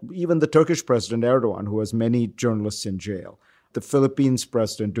that even the Turkish president Erdogan, who has many journalists in jail, the Philippines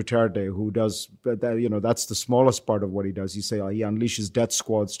president Duterte, who does, that's the smallest part of what he does. He unleashes death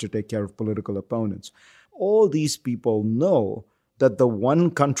squads to take care of political opponents. All these people know that the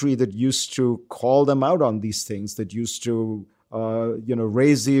one country that used to call them out on these things, that used to,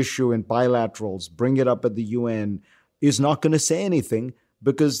 raise the issue in bilaterals, bring it up at the UN, is not going to say anything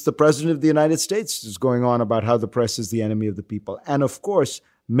because the president of the United States is going on about how the press is the enemy of the people. And of course,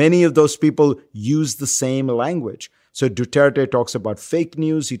 many of those people use the same language. So Duterte talks about fake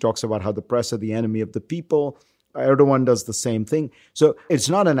news. He talks about how the press are the enemy of the people. Erdogan does the same thing. So it's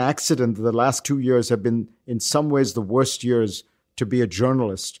not an accident that the last 2 years have been, in some ways, the worst years to be a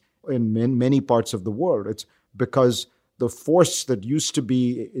journalist in many parts of the world. It's because the force that used to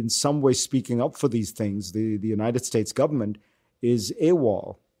be in some way speaking up for these things, the United States government, is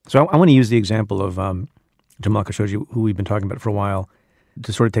AWOL. So I want to use the example of Jamal Khashoggi, who we've been talking about for a while,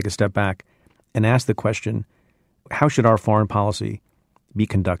 to sort of take a step back and ask the question, how should our foreign policy be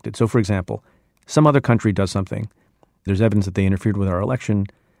conducted? So, for example, some other country does something. There's evidence that they interfered with our election,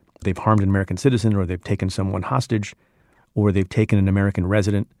 they've harmed an American citizen, or they've taken someone hostage, or they've taken an American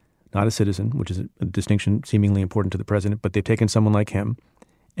resident, not a citizen, which is a distinction seemingly important to the president, but they've taken someone like him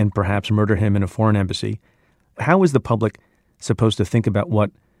and perhaps murder him in a foreign embassy. How is the public supposed to think about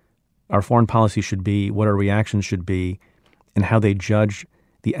what our foreign policy should be, what our reactions should be, and how they judge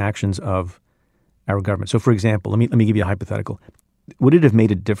the actions of our government? So, for example, let me give you a hypothetical. Would it have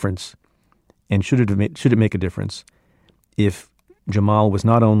made a difference, and should it make a difference, if Jamal was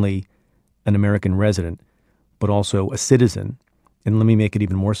not only an American resident, but also a citizen? And let me make it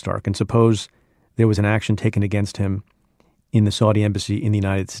even more stark. And suppose there was an action taken against him in the Saudi embassy in the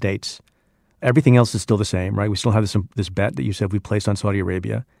United States. Everything else is still the same, right? We still have this bet that you said we placed on Saudi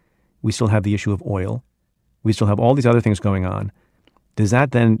Arabia. We still have the issue of oil. We still have all these other things going on. Does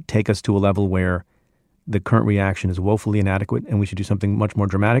that then take us to a level where the current reaction is woefully inadequate and we should do something much more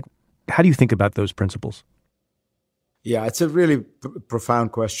dramatic? How do you think about those principles? Yeah, it's a really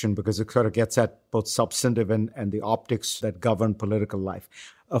profound question because it sort of gets at both substantive and the optics that govern political life.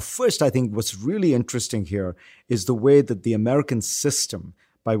 First, I think what's really interesting here is the way that the American system,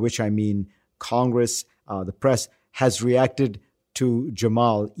 by which I mean Congress, the press, has reacted to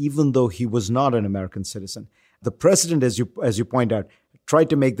Jamal, even though he was not an American citizen. The president, as you point out, tried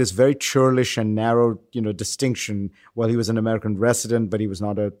to make this very churlish and narrow, distinction. Well, he was an American resident, but he was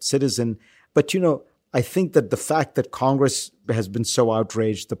not a citizen. But, I think that the fact that Congress has been so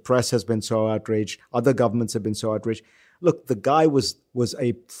outraged, the press has been so outraged, other governments have been so outraged. Look, the guy was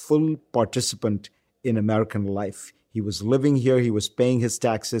a full participant in American life. He was living here. He was paying his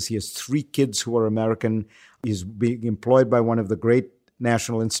taxes. He has 3 kids who are American. He's being employed by one of the great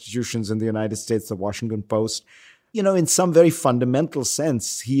national institutions in the United States, the Washington Post. In some very fundamental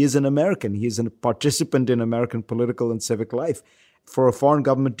sense, he is an American. He is a participant in American political and civic life. For a foreign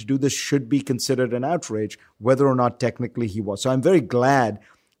government to do this should be considered an outrage, whether or not technically he was. So I'm very glad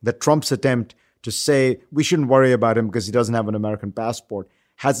that Trump's attempt to say we shouldn't worry about him because he doesn't have an American passport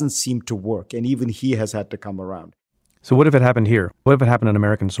hasn't seemed to work. And even he has had to come around. So what if it happened here? What if it happened on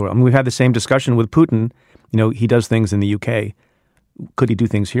American soil? I mean, we've had the same discussion with Putin. He does things in the UK. Could he do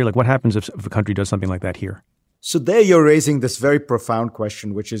things here? Like, what happens if a country does something like that here? So there you're raising this very profound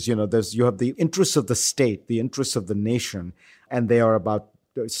question, which is, you have the interests of the state, the interests of the nation, and they are about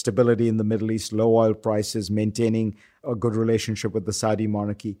stability in the Middle East, low oil prices, maintaining a good relationship with the Saudi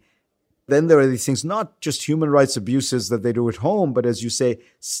monarchy. Then there are these things, not just human rights abuses that they do at home, but as you say,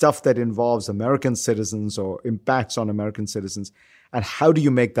 stuff that involves American citizens or impacts on American citizens. And how do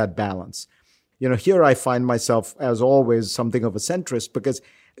you make that balance? Here I find myself, as always, something of a centrist because,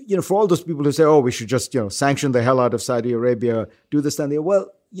 for all those people who say, oh, we should just, sanction the hell out of Saudi Arabia, do this and that.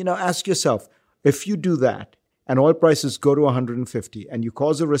 Well, ask yourself, if you do that and oil prices go to 150 and you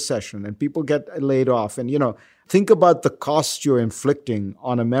cause a recession and people get laid off and, think about the cost you're inflicting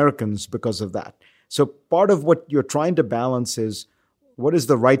on Americans because of that. So part of what you're trying to balance is what is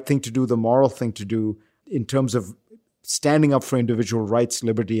the right thing to do, the moral thing to do in terms of standing up for individual rights,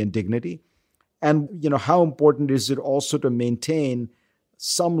 liberty, and dignity. And, how important is it also to maintain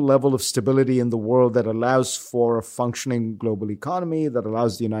some level of stability in the world that allows for a functioning global economy, that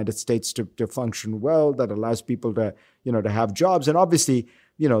allows the United States to function well, that allows people to, to have jobs. And obviously,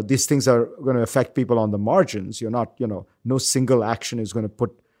 these things are going to affect people on the margins. You're not, no single action is going to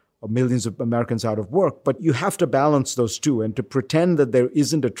put millions of Americans out of work. But you have to balance those two. And to pretend that there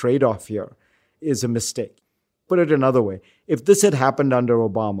isn't a trade-off here is a mistake. Put it another way. If this had happened under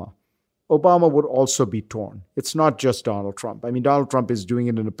Obama would also be torn. It's not just Donald Trump. I mean, Donald Trump is doing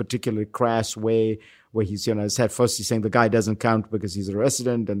it in a particularly crass way where he's, first he's saying the guy doesn't count because he's a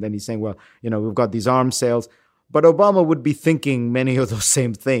resident. And then he's saying, well, we've got these arms sales. But Obama would be thinking many of those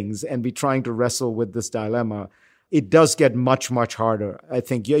same things and be trying to wrestle with this dilemma. It does get much, much harder. I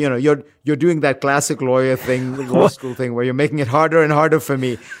think, you're doing that classic lawyer thing, law school thing, where you're making it harder and harder for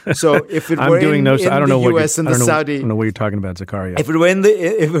me. So if it were in the U.S. and the Saudi... I don't know what you're talking about, Zakaria. If it were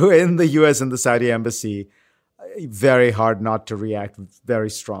in the U.S. and the Saudi embassy, very hard not to react very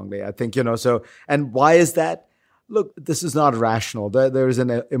strongly. I think, so... And why is that? Look, this is not rational. There is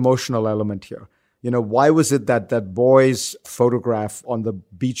an emotional element here. Why was it that boy's photograph on the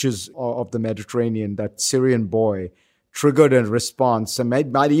beaches of the Mediterranean, that Syrian boy, triggered a response and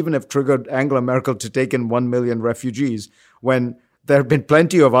might even have triggered Angela Merkel to take in 1 million refugees when there have been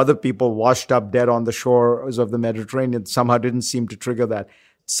plenty of other people washed up dead on the shores of the Mediterranean. Somehow didn't seem to trigger that.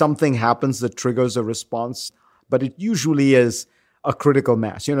 Something happens that triggers a response, but it usually is a critical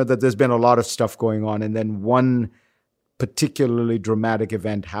mass. That there's been a lot of stuff going on, and then one particularly dramatic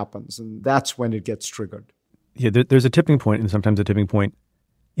event happens, and that's when it gets triggered. Yeah, there's a tipping point, and sometimes a tipping point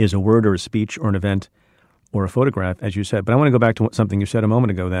is a word or a speech or an event or a photograph, as you said. But I want to go back to something you said a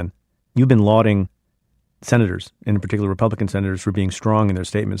moment ago then. You've been lauding senators, and in particular Republican senators, for being strong in their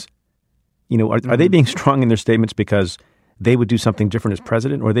statements. Are they being strong in their statements because they would do something different as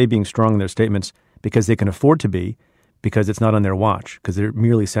president, or are they being strong in their statements because they can afford to be, because it's not on their watch, because they're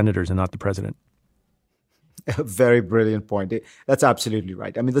merely senators and not the president? A very brilliant point. That's absolutely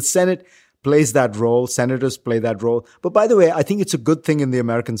right. I mean, the Senate plays that role. Senators play that role. But by the way, I think it's a good thing in the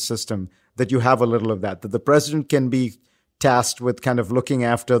American system that you have a little of that the president can be tasked with kind of looking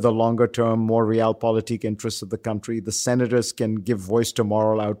after the longer term, more realpolitik interests of the country. The senators can give voice to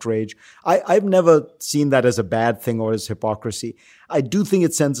moral outrage. I've never seen that as a bad thing or as hypocrisy. I do think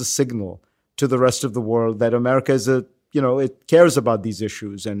it sends a signal to the rest of the world that America is it cares about these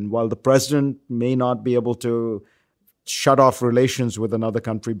issues. And while the president may not be able to shut off relations with another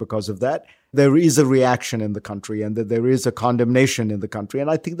country because of that, there is a reaction in the country, and that there is a condemnation in the country.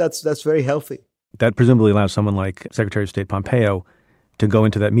 And I think that's very healthy. That presumably allows someone like Secretary of State Pompeo to go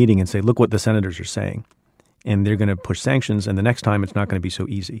into that meeting and say, look what the senators are saying. And they're going to push sanctions, and the next time it's not going to be so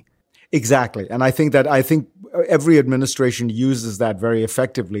easy. Exactly. And I think every administration uses that very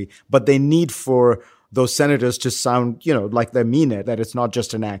effectively, but they need for those senators to sound, like they mean it, that it's not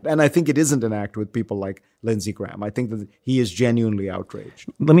just an act. And I think it isn't an act with people like Lindsey Graham. I think that he is genuinely outraged.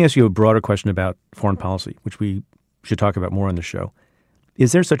 Let me ask you a broader question about foreign policy, which we should talk about more on the show.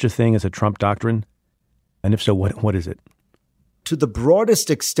 Is there such a thing as a Trump doctrine? And if so, what is it? To the broadest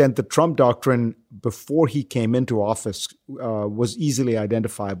extent, the Trump doctrine before he came into office was easily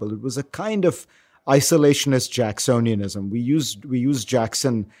identifiable. It was a kind of isolationist Jacksonianism. We used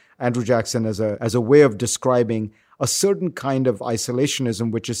Andrew Jackson as a way of describing a certain kind of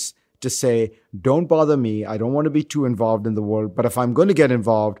isolationism, which is to say, don't bother me. I don't want to be too involved in the world. But if I'm going to get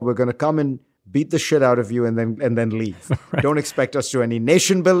involved, we're going to come and beat the shit out of you and then leave. Right. Don't expect us to do any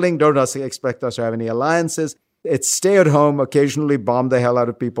nation building. Don't expect us to have any alliances. It's stay at home, occasionally bomb the hell out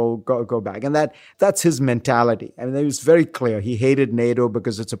of people, go back. And that's his mentality. I mean, it was very clear. He hated NATO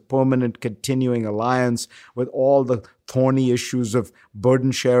because it's a permanent, continuing alliance with all the thorny issues of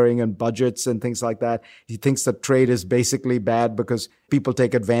burden sharing and budgets and things like that. He thinks that trade is basically bad because people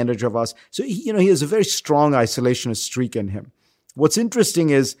take advantage of us. So, he has a very strong isolationist streak in him. What's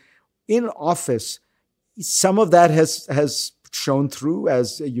interesting is, in office, some of that has shown through,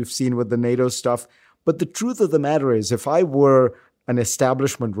 as you've seen with the NATO stuff. But the truth of the matter is, if I were an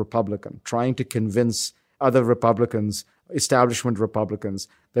establishment Republican trying to convince other Republicans, establishment Republicans,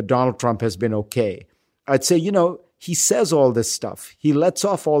 that Donald Trump has been okay, I'd say, he says all this stuff. He lets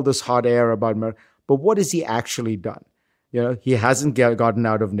off all this hot air about America. But what has he actually done? He hasn't gotten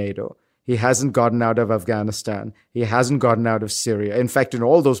out of NATO. He hasn't gotten out of Afghanistan. He hasn't gotten out of Syria. In fact, in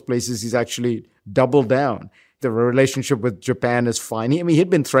all those places, he's actually doubled down. The relationship with Japan is fine.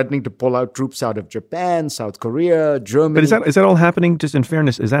 He'd been threatening to pull out troops out of Japan, South Korea, Germany. But is that all happening, just in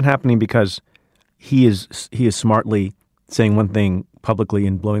fairness, is that happening because he is smartly saying one thing publicly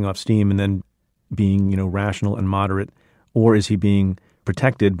and blowing off steam and then being, rational and moderate? Or is he being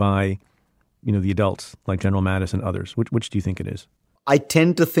protected by, the adults like General Mattis and others? Which do you think it is? I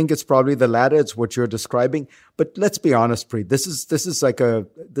tend to think it's probably the latter. It's what you're describing. But let's be honest, Preet. This is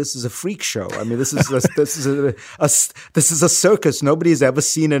a freak show. I mean, this is a circus. Nobody's ever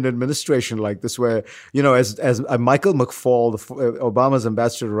seen an administration like this, where as Michael McFaul, Obama's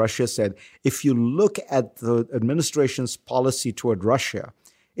ambassador to Russia, said, if you look at the administration's policy toward Russia,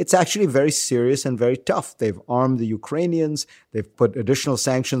 it's actually very serious and very tough. They've armed the Ukrainians. They've put additional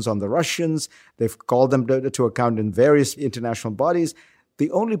sanctions on the Russians. They've called them to account in various international bodies. The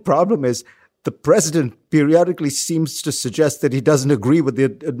only problem is the president periodically seems to suggest that he doesn't agree with the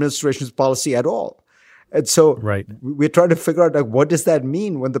administration's policy at all. And so we're trying to figure out, what does that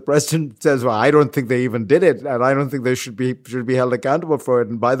mean when the president says, well, I don't think they even did it, and I don't think they should be held accountable for it.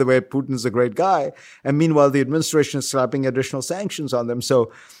 And by the way, Putin's a great guy. And meanwhile, the administration is slapping additional sanctions on them.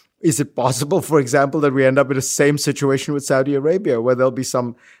 So is it possible, for example, that we end up in the same situation with Saudi Arabia, where there'll be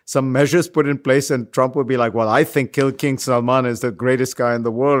some measures put in place and Trump will be like, well, I think King Salman is the greatest guy in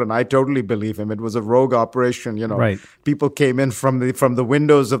the world, and I totally believe him. It was a rogue operation. Right. People came in from the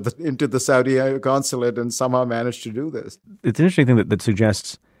windows into the Saudi consulate and somehow managed to do this. It's an interesting thing that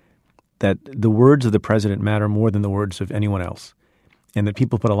suggests that the words of the president matter more than the words of anyone else, and that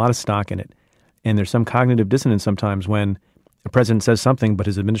people put a lot of stock in it. And there's some cognitive dissonance sometimes when a president says something, but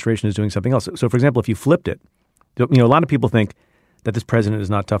his administration is doing something else. So, for example, if you flipped it, a lot of people think that this president is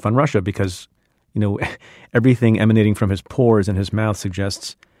not tough on Russia because, everything emanating from his pores and his mouth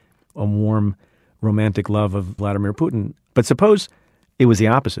suggests a warm, romantic love of Vladimir Putin. But suppose it was the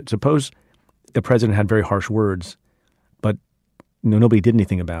opposite. Suppose the president had very harsh words, but nobody did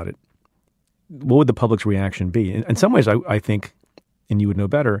anything about it. What would the public's reaction be? In some ways, I think, and you would know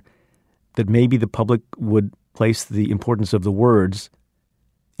better, that maybe the public would place the importance of the words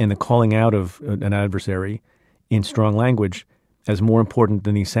and the calling out of an adversary in strong language as more important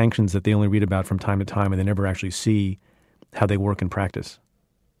than these sanctions that they only read about from time to time and they never actually see how they work in practice.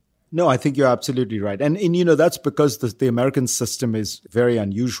 No, I think you're absolutely right. And that's because the American system is very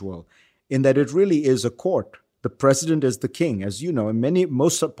unusual in that it really is a court. The president is the king. As you know, in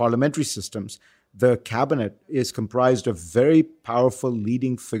most parliamentary systems, the cabinet is comprised of very powerful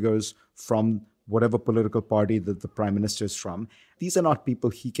leading figures from whatever political party that the prime minister is from. These are not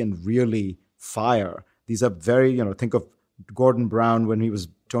people he can really fire. These are very, think of Gordon Brown when he was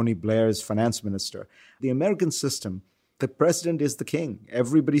Tony Blair's finance minister. The American system, the president is the king.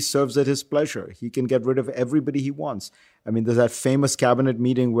 Everybody serves at his pleasure. He can get rid of everybody he wants. I mean, there's that famous cabinet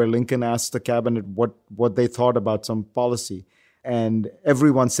meeting where Lincoln asked the cabinet what they thought about some policy. And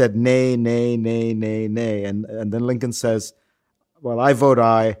everyone said, nay, nay, nay, nay, nay. And then Lincoln says, well, I vote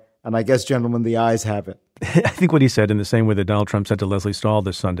aye. And I guess, gentlemen, the ayes have it. I think what he said in the same way that Donald Trump said to Leslie Stahl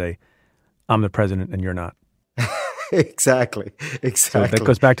this Sunday, I'm the president and you're not. Exactly. So that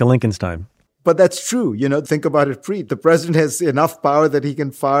goes back to Lincoln's time. But that's true. Think about it, Preet. The president has enough power that he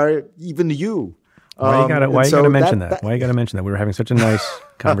can fire even you. Why you got to mention that? Why you got to mention that? We were having such a nice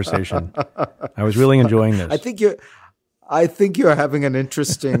conversation. I was really enjoying this. I think you're having an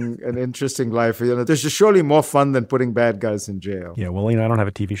interesting life. There's just surely more fun than putting bad guys in jail. Yeah, well, I don't have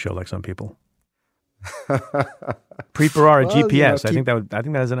a TV show like some people. Preet Bharara, GPS. I think that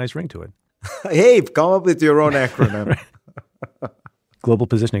has a nice ring to it. Hey, come up with your own acronym. Global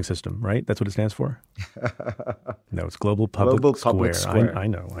Positioning System, right? That's what it stands for? No, it's Global Public Square. I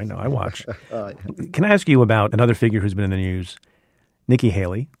know. I watch. Can I ask you about another figure who's been in the news, Nikki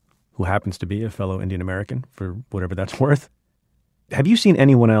Haley, who happens to be a fellow Indian American, for whatever that's worth. Have you seen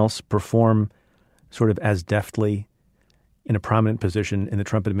anyone else perform sort of as deftly in a prominent position in the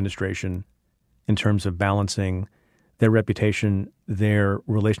Trump administration in terms of balancing their reputation, their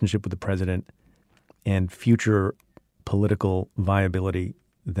relationship with the president, and future political viability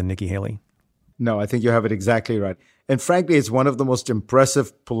than Nikki Haley? No, I think you have it exactly right. And frankly, it's one of the most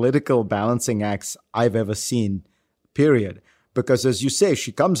impressive political balancing acts I've ever seen, period. Because as you say,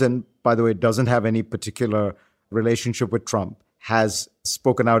 she comes in, by the way, doesn't have any particular relationship with Trump, has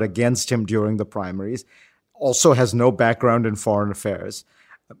spoken out against him during the primaries, also has no background in foreign affairs,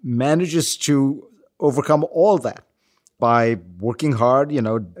 manages to overcome all that by working hard,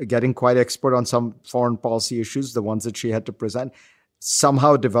 getting quite expert on some foreign policy issues, the ones that she had to present,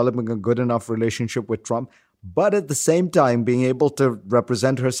 somehow developing a good enough relationship with Trump, but at the same time being able to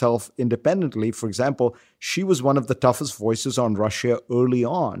represent herself independently. For example, she was one of the toughest voices on Russia early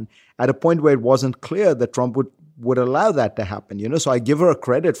on, at a point where it wasn't clear that Trump would allow that to happen. So I give her a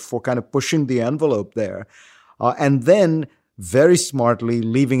credit for kind of pushing the envelope there, and then very smartly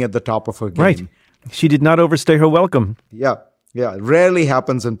leaving at the top of her game. Right. She did not overstay her welcome. Yeah. It rarely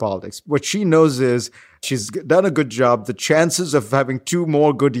happens in politics. What she knows is she's done a good job. The chances of having 2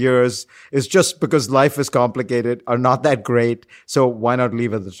 more good years is just because life is complicated, are not that great. So why not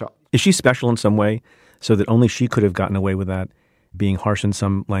leave at the top? Is she special in some way so that only she could have gotten away with that, being harsh in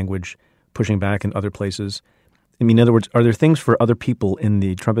some language, pushing back in other places? I mean, in other words, are there things for other people in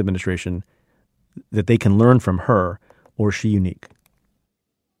the Trump administration that they can learn from her, or is she unique?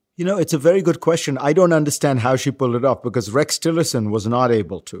 It's a very good question. I don't understand how she pulled it off because Rex Tillerson was not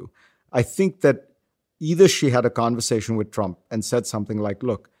able to. I think that either she had a conversation with Trump and said something like,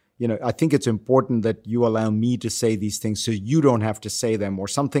 look, I think it's important that you allow me to say these things so you don't have to say them, or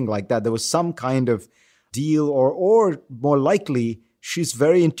something like that. There was some kind of deal, or more likely, she's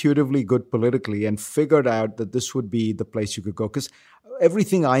very intuitively good politically and figured out that this would be the place you could go. Because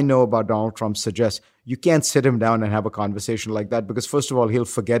everything I know about Donald Trump suggests you can't sit him down and have a conversation like that because, first of all, he'll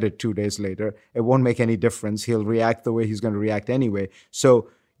forget it 2 days later. It won't make any difference. He'll react the way he's going to react anyway. So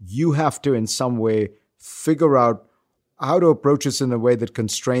you have to, in some way, figure out how to approach this in a way that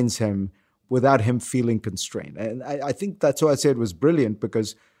constrains him without him feeling constrained. And I think that's why I say it was brilliant,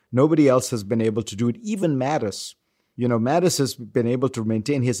 because nobody else has been able to do it. Even Mattis. Mattis has been able to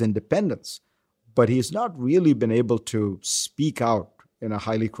maintain his independence, but he's not really been able to speak out in a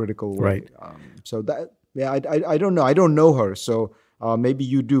highly critical way. Right. So that, I don't know. I don't know her, so Maybe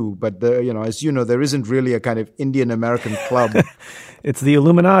you do, but as you know, there isn't really a kind of Indian American club. It's the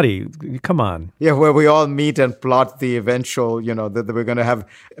Illuminati. Come on. Yeah, where we all meet and plot the eventual, that we're going to have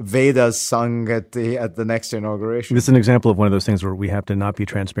Vedas sung at the next inauguration. This is an example of one of those things where we have to not be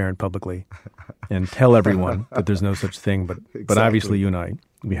transparent publicly and tell everyone that there's no such thing. But obviously, you and I,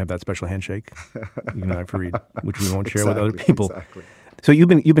 we have that special handshake, you and I, Fareed, which we won't share with other people. Exactly. So you've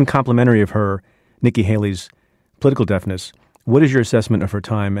been complimentary of her, Nikki Haley's political deafness. What is your assessment of her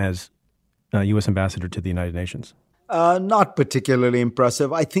time as U.S. ambassador to the United Nations? Not particularly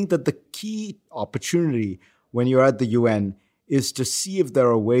impressive. I think that the key opportunity when you're at the UN is to see if there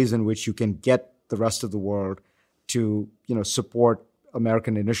are ways in which you can get the rest of the world to, support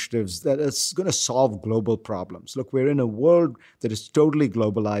American initiatives that is going to solve global problems. Look, we're in a world that is totally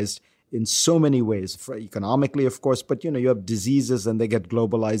globalized in so many ways, economically, of course, but you have diseases and they get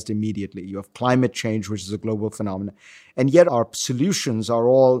globalized immediately. You have climate change, which is a global phenomenon. And yet our solutions are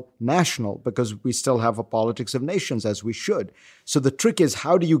all national because we still have a politics of nations, as we should. So the trick is,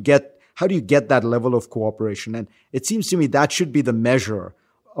 how do you get that level of cooperation? And it seems to me that should be the measure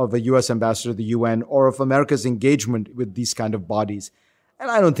of a U.S. ambassador to the UN or of America's engagement with these kind of bodies. And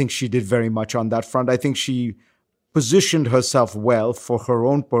I don't think she did very much on that front. I think she positioned herself well for her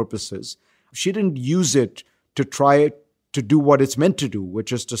own purposes. She didn't use it to try to do what it's meant to do,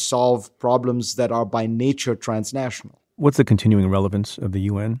 which is to solve problems that are by nature transnational. What's the continuing relevance of the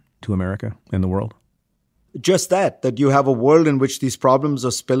UN to America and the world? Just that you have a world in which these problems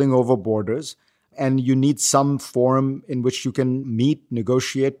are spilling over borders, and you need some forum in which you can meet,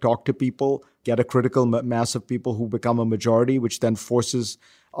 negotiate, talk to people, get a critical mass of people who become a majority, which then forces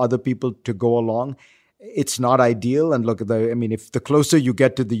other people to go along. It's not ideal. And look, if the closer you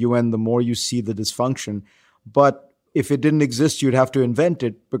get to the UN, the more you see the dysfunction. But if it didn't exist, you'd have to invent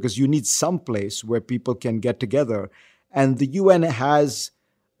it because you need some place where people can get together. And the UN has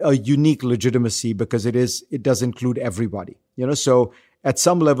a unique legitimacy because it does include everybody. So at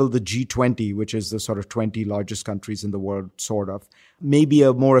some level, the G20, which is the sort of 20 largest countries in the world, sort of, may be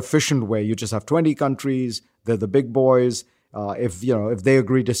a more efficient way. You just have 20 countries. They're the big boys. If they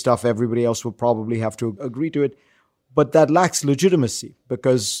agree to stuff, everybody else will probably have to agree to it. But that lacks legitimacy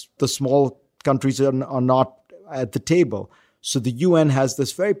because the small countries are not at the table. So the UN has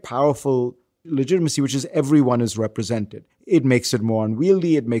this very powerful legitimacy, which is everyone is represented. It makes it more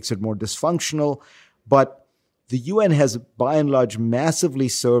unwieldy. It makes it more dysfunctional. But the UN has, by and large, massively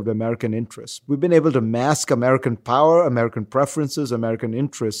served American interests. We've been able to mask American power, American preferences, American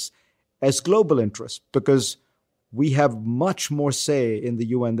interests as global interests because we have much more say in the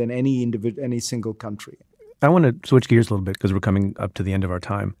UN than any single country. I want to switch gears a little bit because we're coming up to the end of our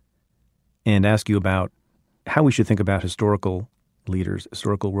time and ask you about how we should think about historical leaders,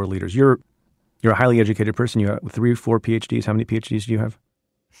 historical world leaders. You're a highly educated person. You have 3 or 4 PhDs. How many PhDs do you have?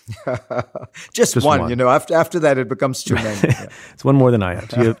 Just one. After that, it becomes too many. Yeah. It's one more than I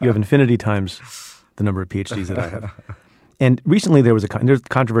have. So you have infinity times the number of PhDs that I have. And recently there's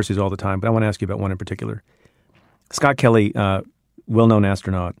controversies all the time, but I want to ask you about one in particular. Scott Kelly, well-known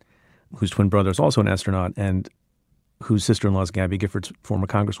astronaut, whose twin brother is also an astronaut, and whose sister-in-law is Gabby Giffords, former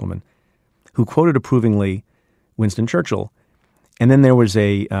congresswoman, who quoted approvingly Winston Churchill. And then there was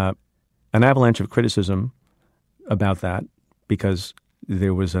an avalanche of criticism about that because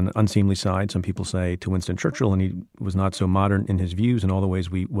there was an unseemly side, some people say, to Winston Churchill, and he was not so modern in his views in all the ways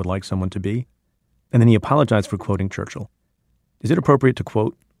we would like someone to be. And then he apologized for quoting Churchill. Is it appropriate to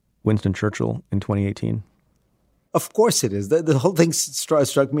quote Winston Churchill in 2018? Of course it is. The whole thing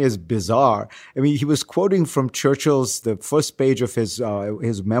struck me as bizarre. I mean, he was quoting from the first page of his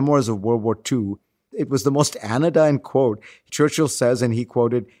memoirs of World War II. It was the most anodyne quote. Churchill says, and he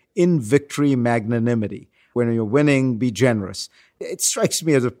quoted, "In victory, magnanimity. When you're winning, be generous." It strikes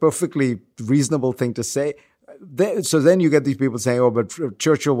me as a perfectly reasonable thing to say. So then you get these people saying, oh, but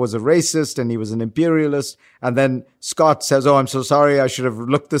Churchill was a racist and he was an imperialist. And then Scott says, oh, I'm so sorry, I should have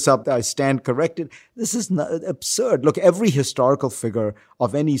looked this up. I stand corrected. This is absurd. Look, every historical figure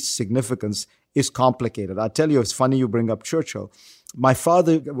of any significance is complicated. I'll tell you, it's funny you bring up Churchill. My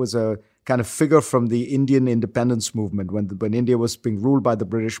father was a kind of figure from the Indian independence movement. When India was being ruled by the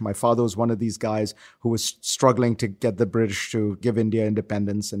British, my father was one of these guys who was struggling to get the British to give India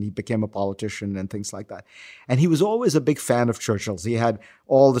independence, and he became a politician and things like that. And he was always a big fan of Churchill's. He had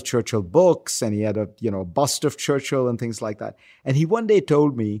all the Churchill books, and he had a bust of Churchill and things like that. And he one day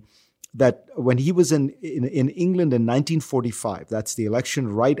told me that when he was in England in 1945, that's the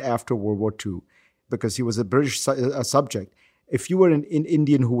election right after World War II, because he was a British subject, if you were an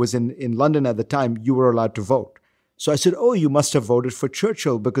Indian who was in London at the time, you were allowed to vote. So I said, oh, you must have voted for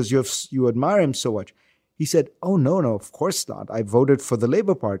Churchill because you admire him so much. He said, oh, no, of course not. I voted for the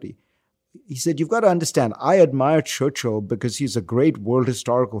Labour Party. He said, you've got to understand, I admire Churchill because he's a great world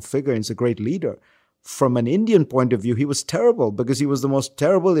historical figure and he's a great leader. From an Indian point of view, he was terrible because he was the most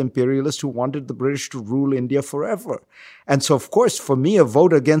terrible imperialist who wanted the British to rule India forever. And so, of course, for me, a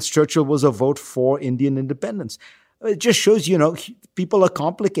vote against Churchill was a vote for Indian independence. It just shows, people are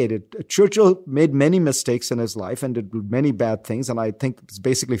complicated. Churchill made many mistakes in his life and did many bad things, and I think it's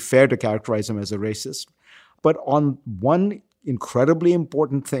basically fair to characterize him as a racist. But on one incredibly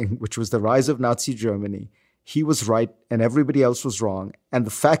important thing, which was the rise of Nazi Germany, he was right and everybody else was wrong. And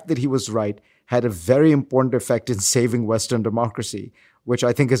the fact that he was right had a very important effect in saving Western democracy, which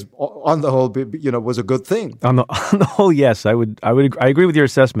I think is, on the whole, was a good thing. On the whole, yes, I agree with your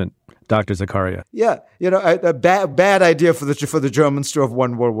assessment, Dr. Zakaria. Yeah, a bad idea for the Germans to have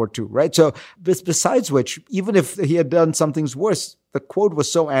won World War II, right? So, besides which, even if he had done something worse, the quote was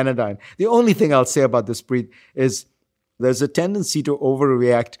so anodyne. The only thing I'll say about this, Preet, is there's a tendency to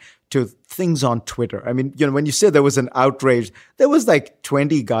overreact to things on Twitter. I mean, when you say there was an outrage, there was like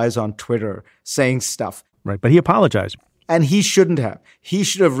 20 guys on Twitter saying stuff. Right, but he apologized. And he shouldn't have. He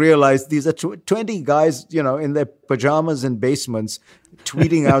should have realized these are 20 guys, in their pajamas in basements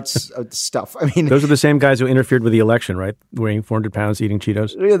tweeting out stuff. I mean, those are the same guys who interfered with the election, right? Weighing 400 pounds, eating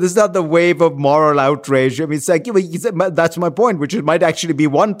Cheetos. Yeah, this is not the wave of moral outrage. I mean, it's like, that's my point, which it might actually be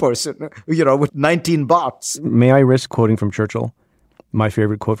one person, with 19 bots. May I risk quoting from Churchill? My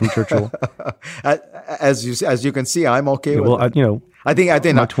favorite quote from Churchill. As you can see, I'm okay with it. I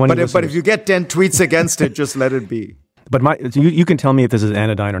think not. But if you get 10 tweets against it, just let it be. But you can tell me if this is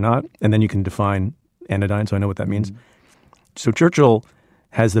anodyne or not, and then you can define anodyne so I know what that means. So Churchill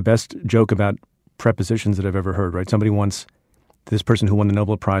has the best joke about prepositions that I've ever heard, right? Somebody once, this person who won the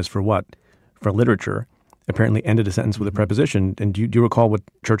Nobel Prize for what? For literature, apparently ended a sentence with a preposition. And do you recall what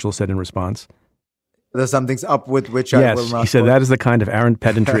Churchill said in response? There's something's up with which I will not Yes, he said, put. that is the kind of arrant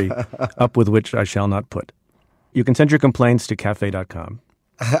pedantry up with which I shall not put. You can send your complaints to cafe.com.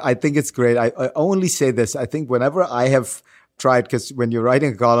 I think it's great. I only say this. I think whenever I have tried, because when you're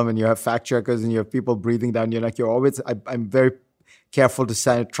writing a column and you have fact checkers and you have people breathing down your neck, I'm very careful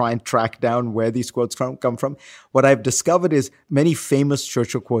to try and track down where these quotes come from. What I've discovered is many famous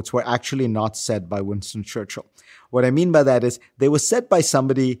Churchill quotes were actually not said by Winston Churchill. What I mean by that is they were said by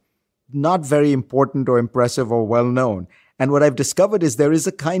somebody not very important or impressive or well-known. And what I've discovered is there is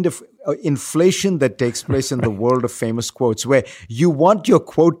a kind of inflation that takes place in the world of famous quotes where you want your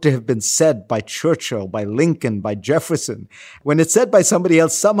quote to have been said by Churchill, by Lincoln, by Jefferson. When it's said by somebody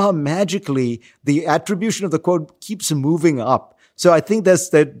else, somehow magically the attribution of the quote keeps moving up. So I think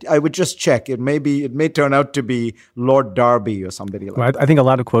I would just check. It may turn out to be Lord Derby or somebody like that. I think a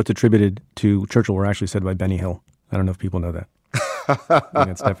lot of quotes attributed to Churchill were actually said by Benny Hill. I don't know if people know that. I think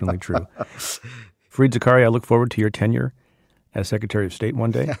that's definitely true. Fareed Zakaria, I look forward to your tenure as Secretary of State one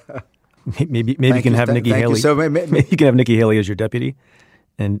day. Maybe you can have Nikki Haley. Maybe you can have Nikki Haley as your deputy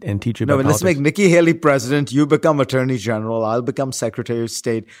and teach you about politics. Let's make Nikki Haley president. You become Attorney General. I'll become Secretary of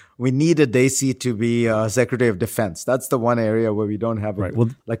State. We need a Desi to be Secretary of Defense. That's the one area where we don't have it.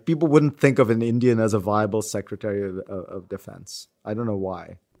 Right. Like people wouldn't think of an Indian as a viable Secretary of Defense. I don't know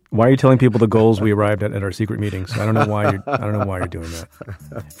why. Why are you telling people the goals we arrived at our secret meetings? I don't know why you're doing that.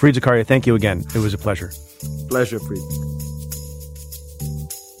 Fareed Zakaria, thank you again. It was a pleasure. Pleasure, Preet.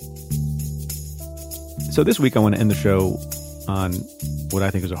 So this week I want to end the show on what I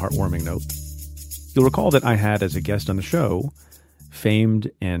think is a heartwarming note. You'll recall that I had as a guest on the show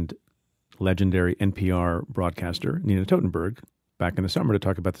famed and legendary NPR broadcaster Nina Totenberg back in the summer to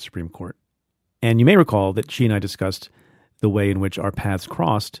talk about the Supreme Court. And you may recall that she and I discussed the way in which our paths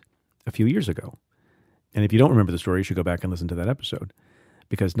crossed a few years ago. And if you don't remember the story, you should go back and listen to that episode.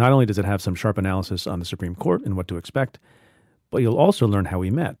 Because not only does it have some sharp analysis on the Supreme Court and what to expect, but you'll also learn how we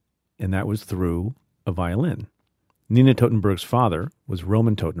met. And that was through a violin. Nina Totenberg's father was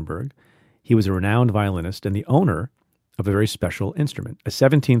Roman Totenberg. He was a renowned violinist and the owner of a very special instrument, a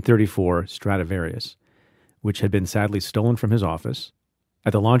 1734 Stradivarius, which had been sadly stolen from his office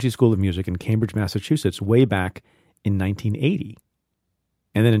at the Longy School of Music in Cambridge, Massachusetts, way back in 1980.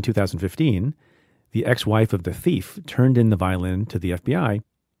 And then in 2015, the ex-wife of the thief turned in the violin to the FBI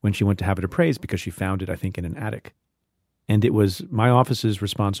when she went to have it appraised because she found it, I think, in an attic. And it was my office's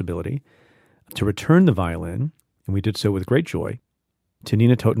responsibility to return the violin, and we did so with great joy, to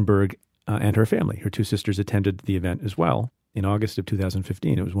Nina Totenberg and her family. Her two sisters attended the event as well in August of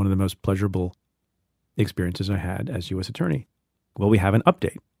 2015. It was one of the most pleasurable experiences I had as U.S. Attorney. Well, we have an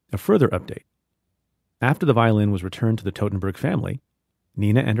update, a further update. After the violin was returned to the Totenberg family,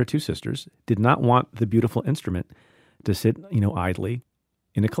 Nina and her two sisters did not want the beautiful instrument to sit, idly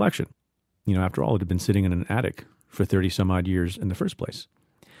in a collection. After all, it had been sitting in an attic for 30 some odd years in the first place.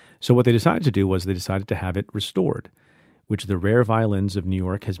 So what they decided to do was they decided to have it restored, which the Rare Violins of New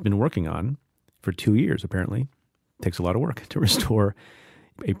York has been working on for 2 years, apparently. It takes a lot of work to restore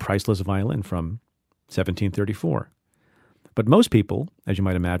a priceless violin from 1734. But most people, as you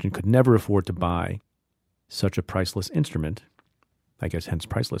might imagine, could never afford to buy such a priceless instrument, I guess hence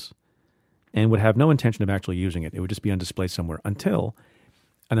priceless, and would have no intention of actually using it. It would just be on display somewhere until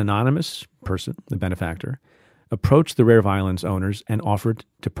an anonymous person, the benefactor, approached the Rare Violins owners and offered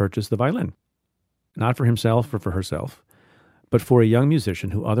to purchase the violin, not for himself or for herself, but for a young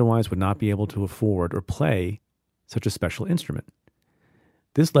musician who otherwise would not be able to afford or play such a special instrument.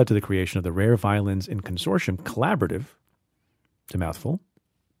 This led to the creation of the Rare Violins in Consortium Collaborative, it's a mouthful,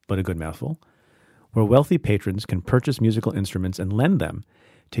 but a good mouthful, where wealthy patrons can purchase musical instruments and lend them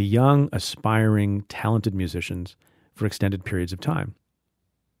to young, aspiring, talented musicians for extended periods of time.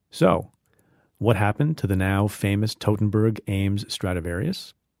 So, what happened to the now famous Totenberg Ames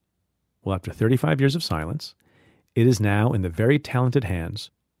Stradivarius? Well, after 35 years of silence, it is now in the very talented hands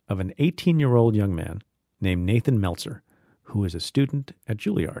of an 18-year-old young man named Nathan Meltzer, who is a student at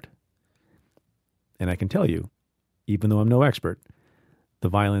Juilliard. And I can tell you, even though I'm no expert, the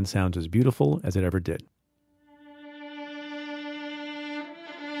violin sounds as beautiful as it ever did.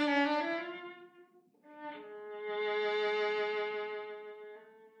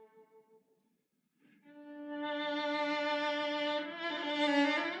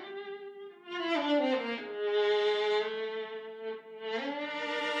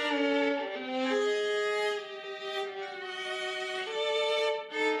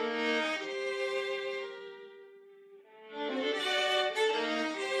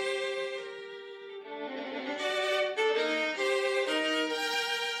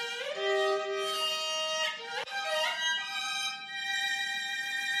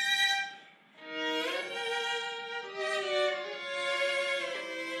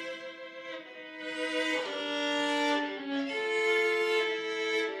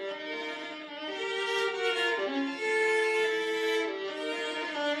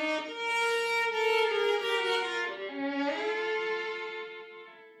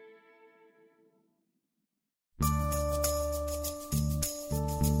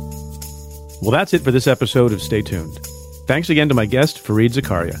 Well, that's it for this episode of Stay Tuned. Thanks again to my guest, Fareed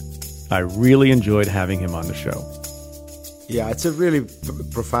Zakaria. I really enjoyed having him on the show. Yeah, it's a really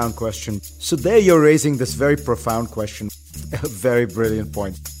profound question. So there you're raising this very profound question, a very brilliant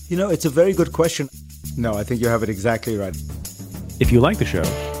point. It's a very good question. No, I think you have it exactly right. If you like the show,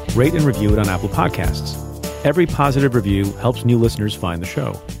 rate and review it on Apple Podcasts. Every positive review helps new listeners find the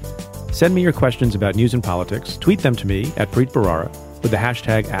show. Send me your questions about news and politics. Tweet them to me at Preet Bharara with the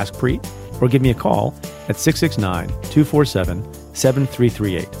hashtag AskPreet, or give me a call at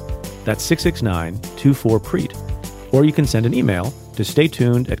 669-247-7338. That's 669-24-PREET. Or you can send an email to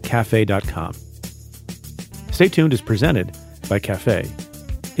staytuned@cafe.com. Stay Tuned is presented by Cafe.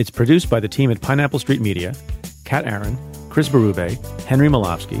 It's produced by the team at Pineapple Street Media, Kat Aaron, Chris Berube, Henry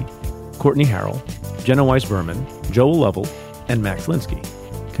Malofsky, Courtney Harrell, Jenna Weiss-Berman, Joel Lovell, and Max Linsky.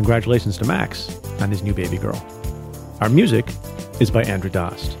 Congratulations to Max on his new baby girl. Our music is by Andrew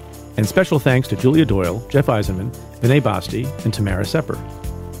Dost. And special thanks to Julia Doyle, Jeff Eisenman, Vinay Basti, and Tamara Sepper.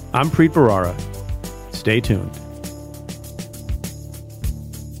 I'm Preet Bharara. Stay tuned.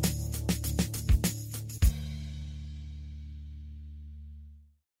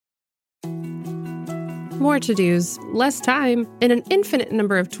 More to-dos, less time, and an infinite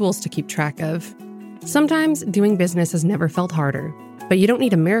number of tools to keep track of. Sometimes doing business has never felt harder, but you don't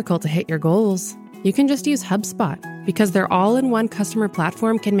need a miracle to hit your goals. You can just use HubSpot, because their all-in-one customer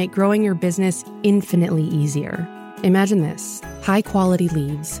platform can make growing your business infinitely easier. Imagine this: high-quality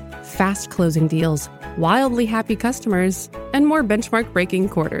leads, fast closing deals, wildly happy customers, and more benchmark-breaking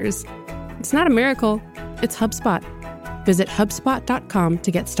quarters. It's not a miracle, it's HubSpot. Visit HubSpot.com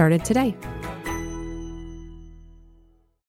to get started today.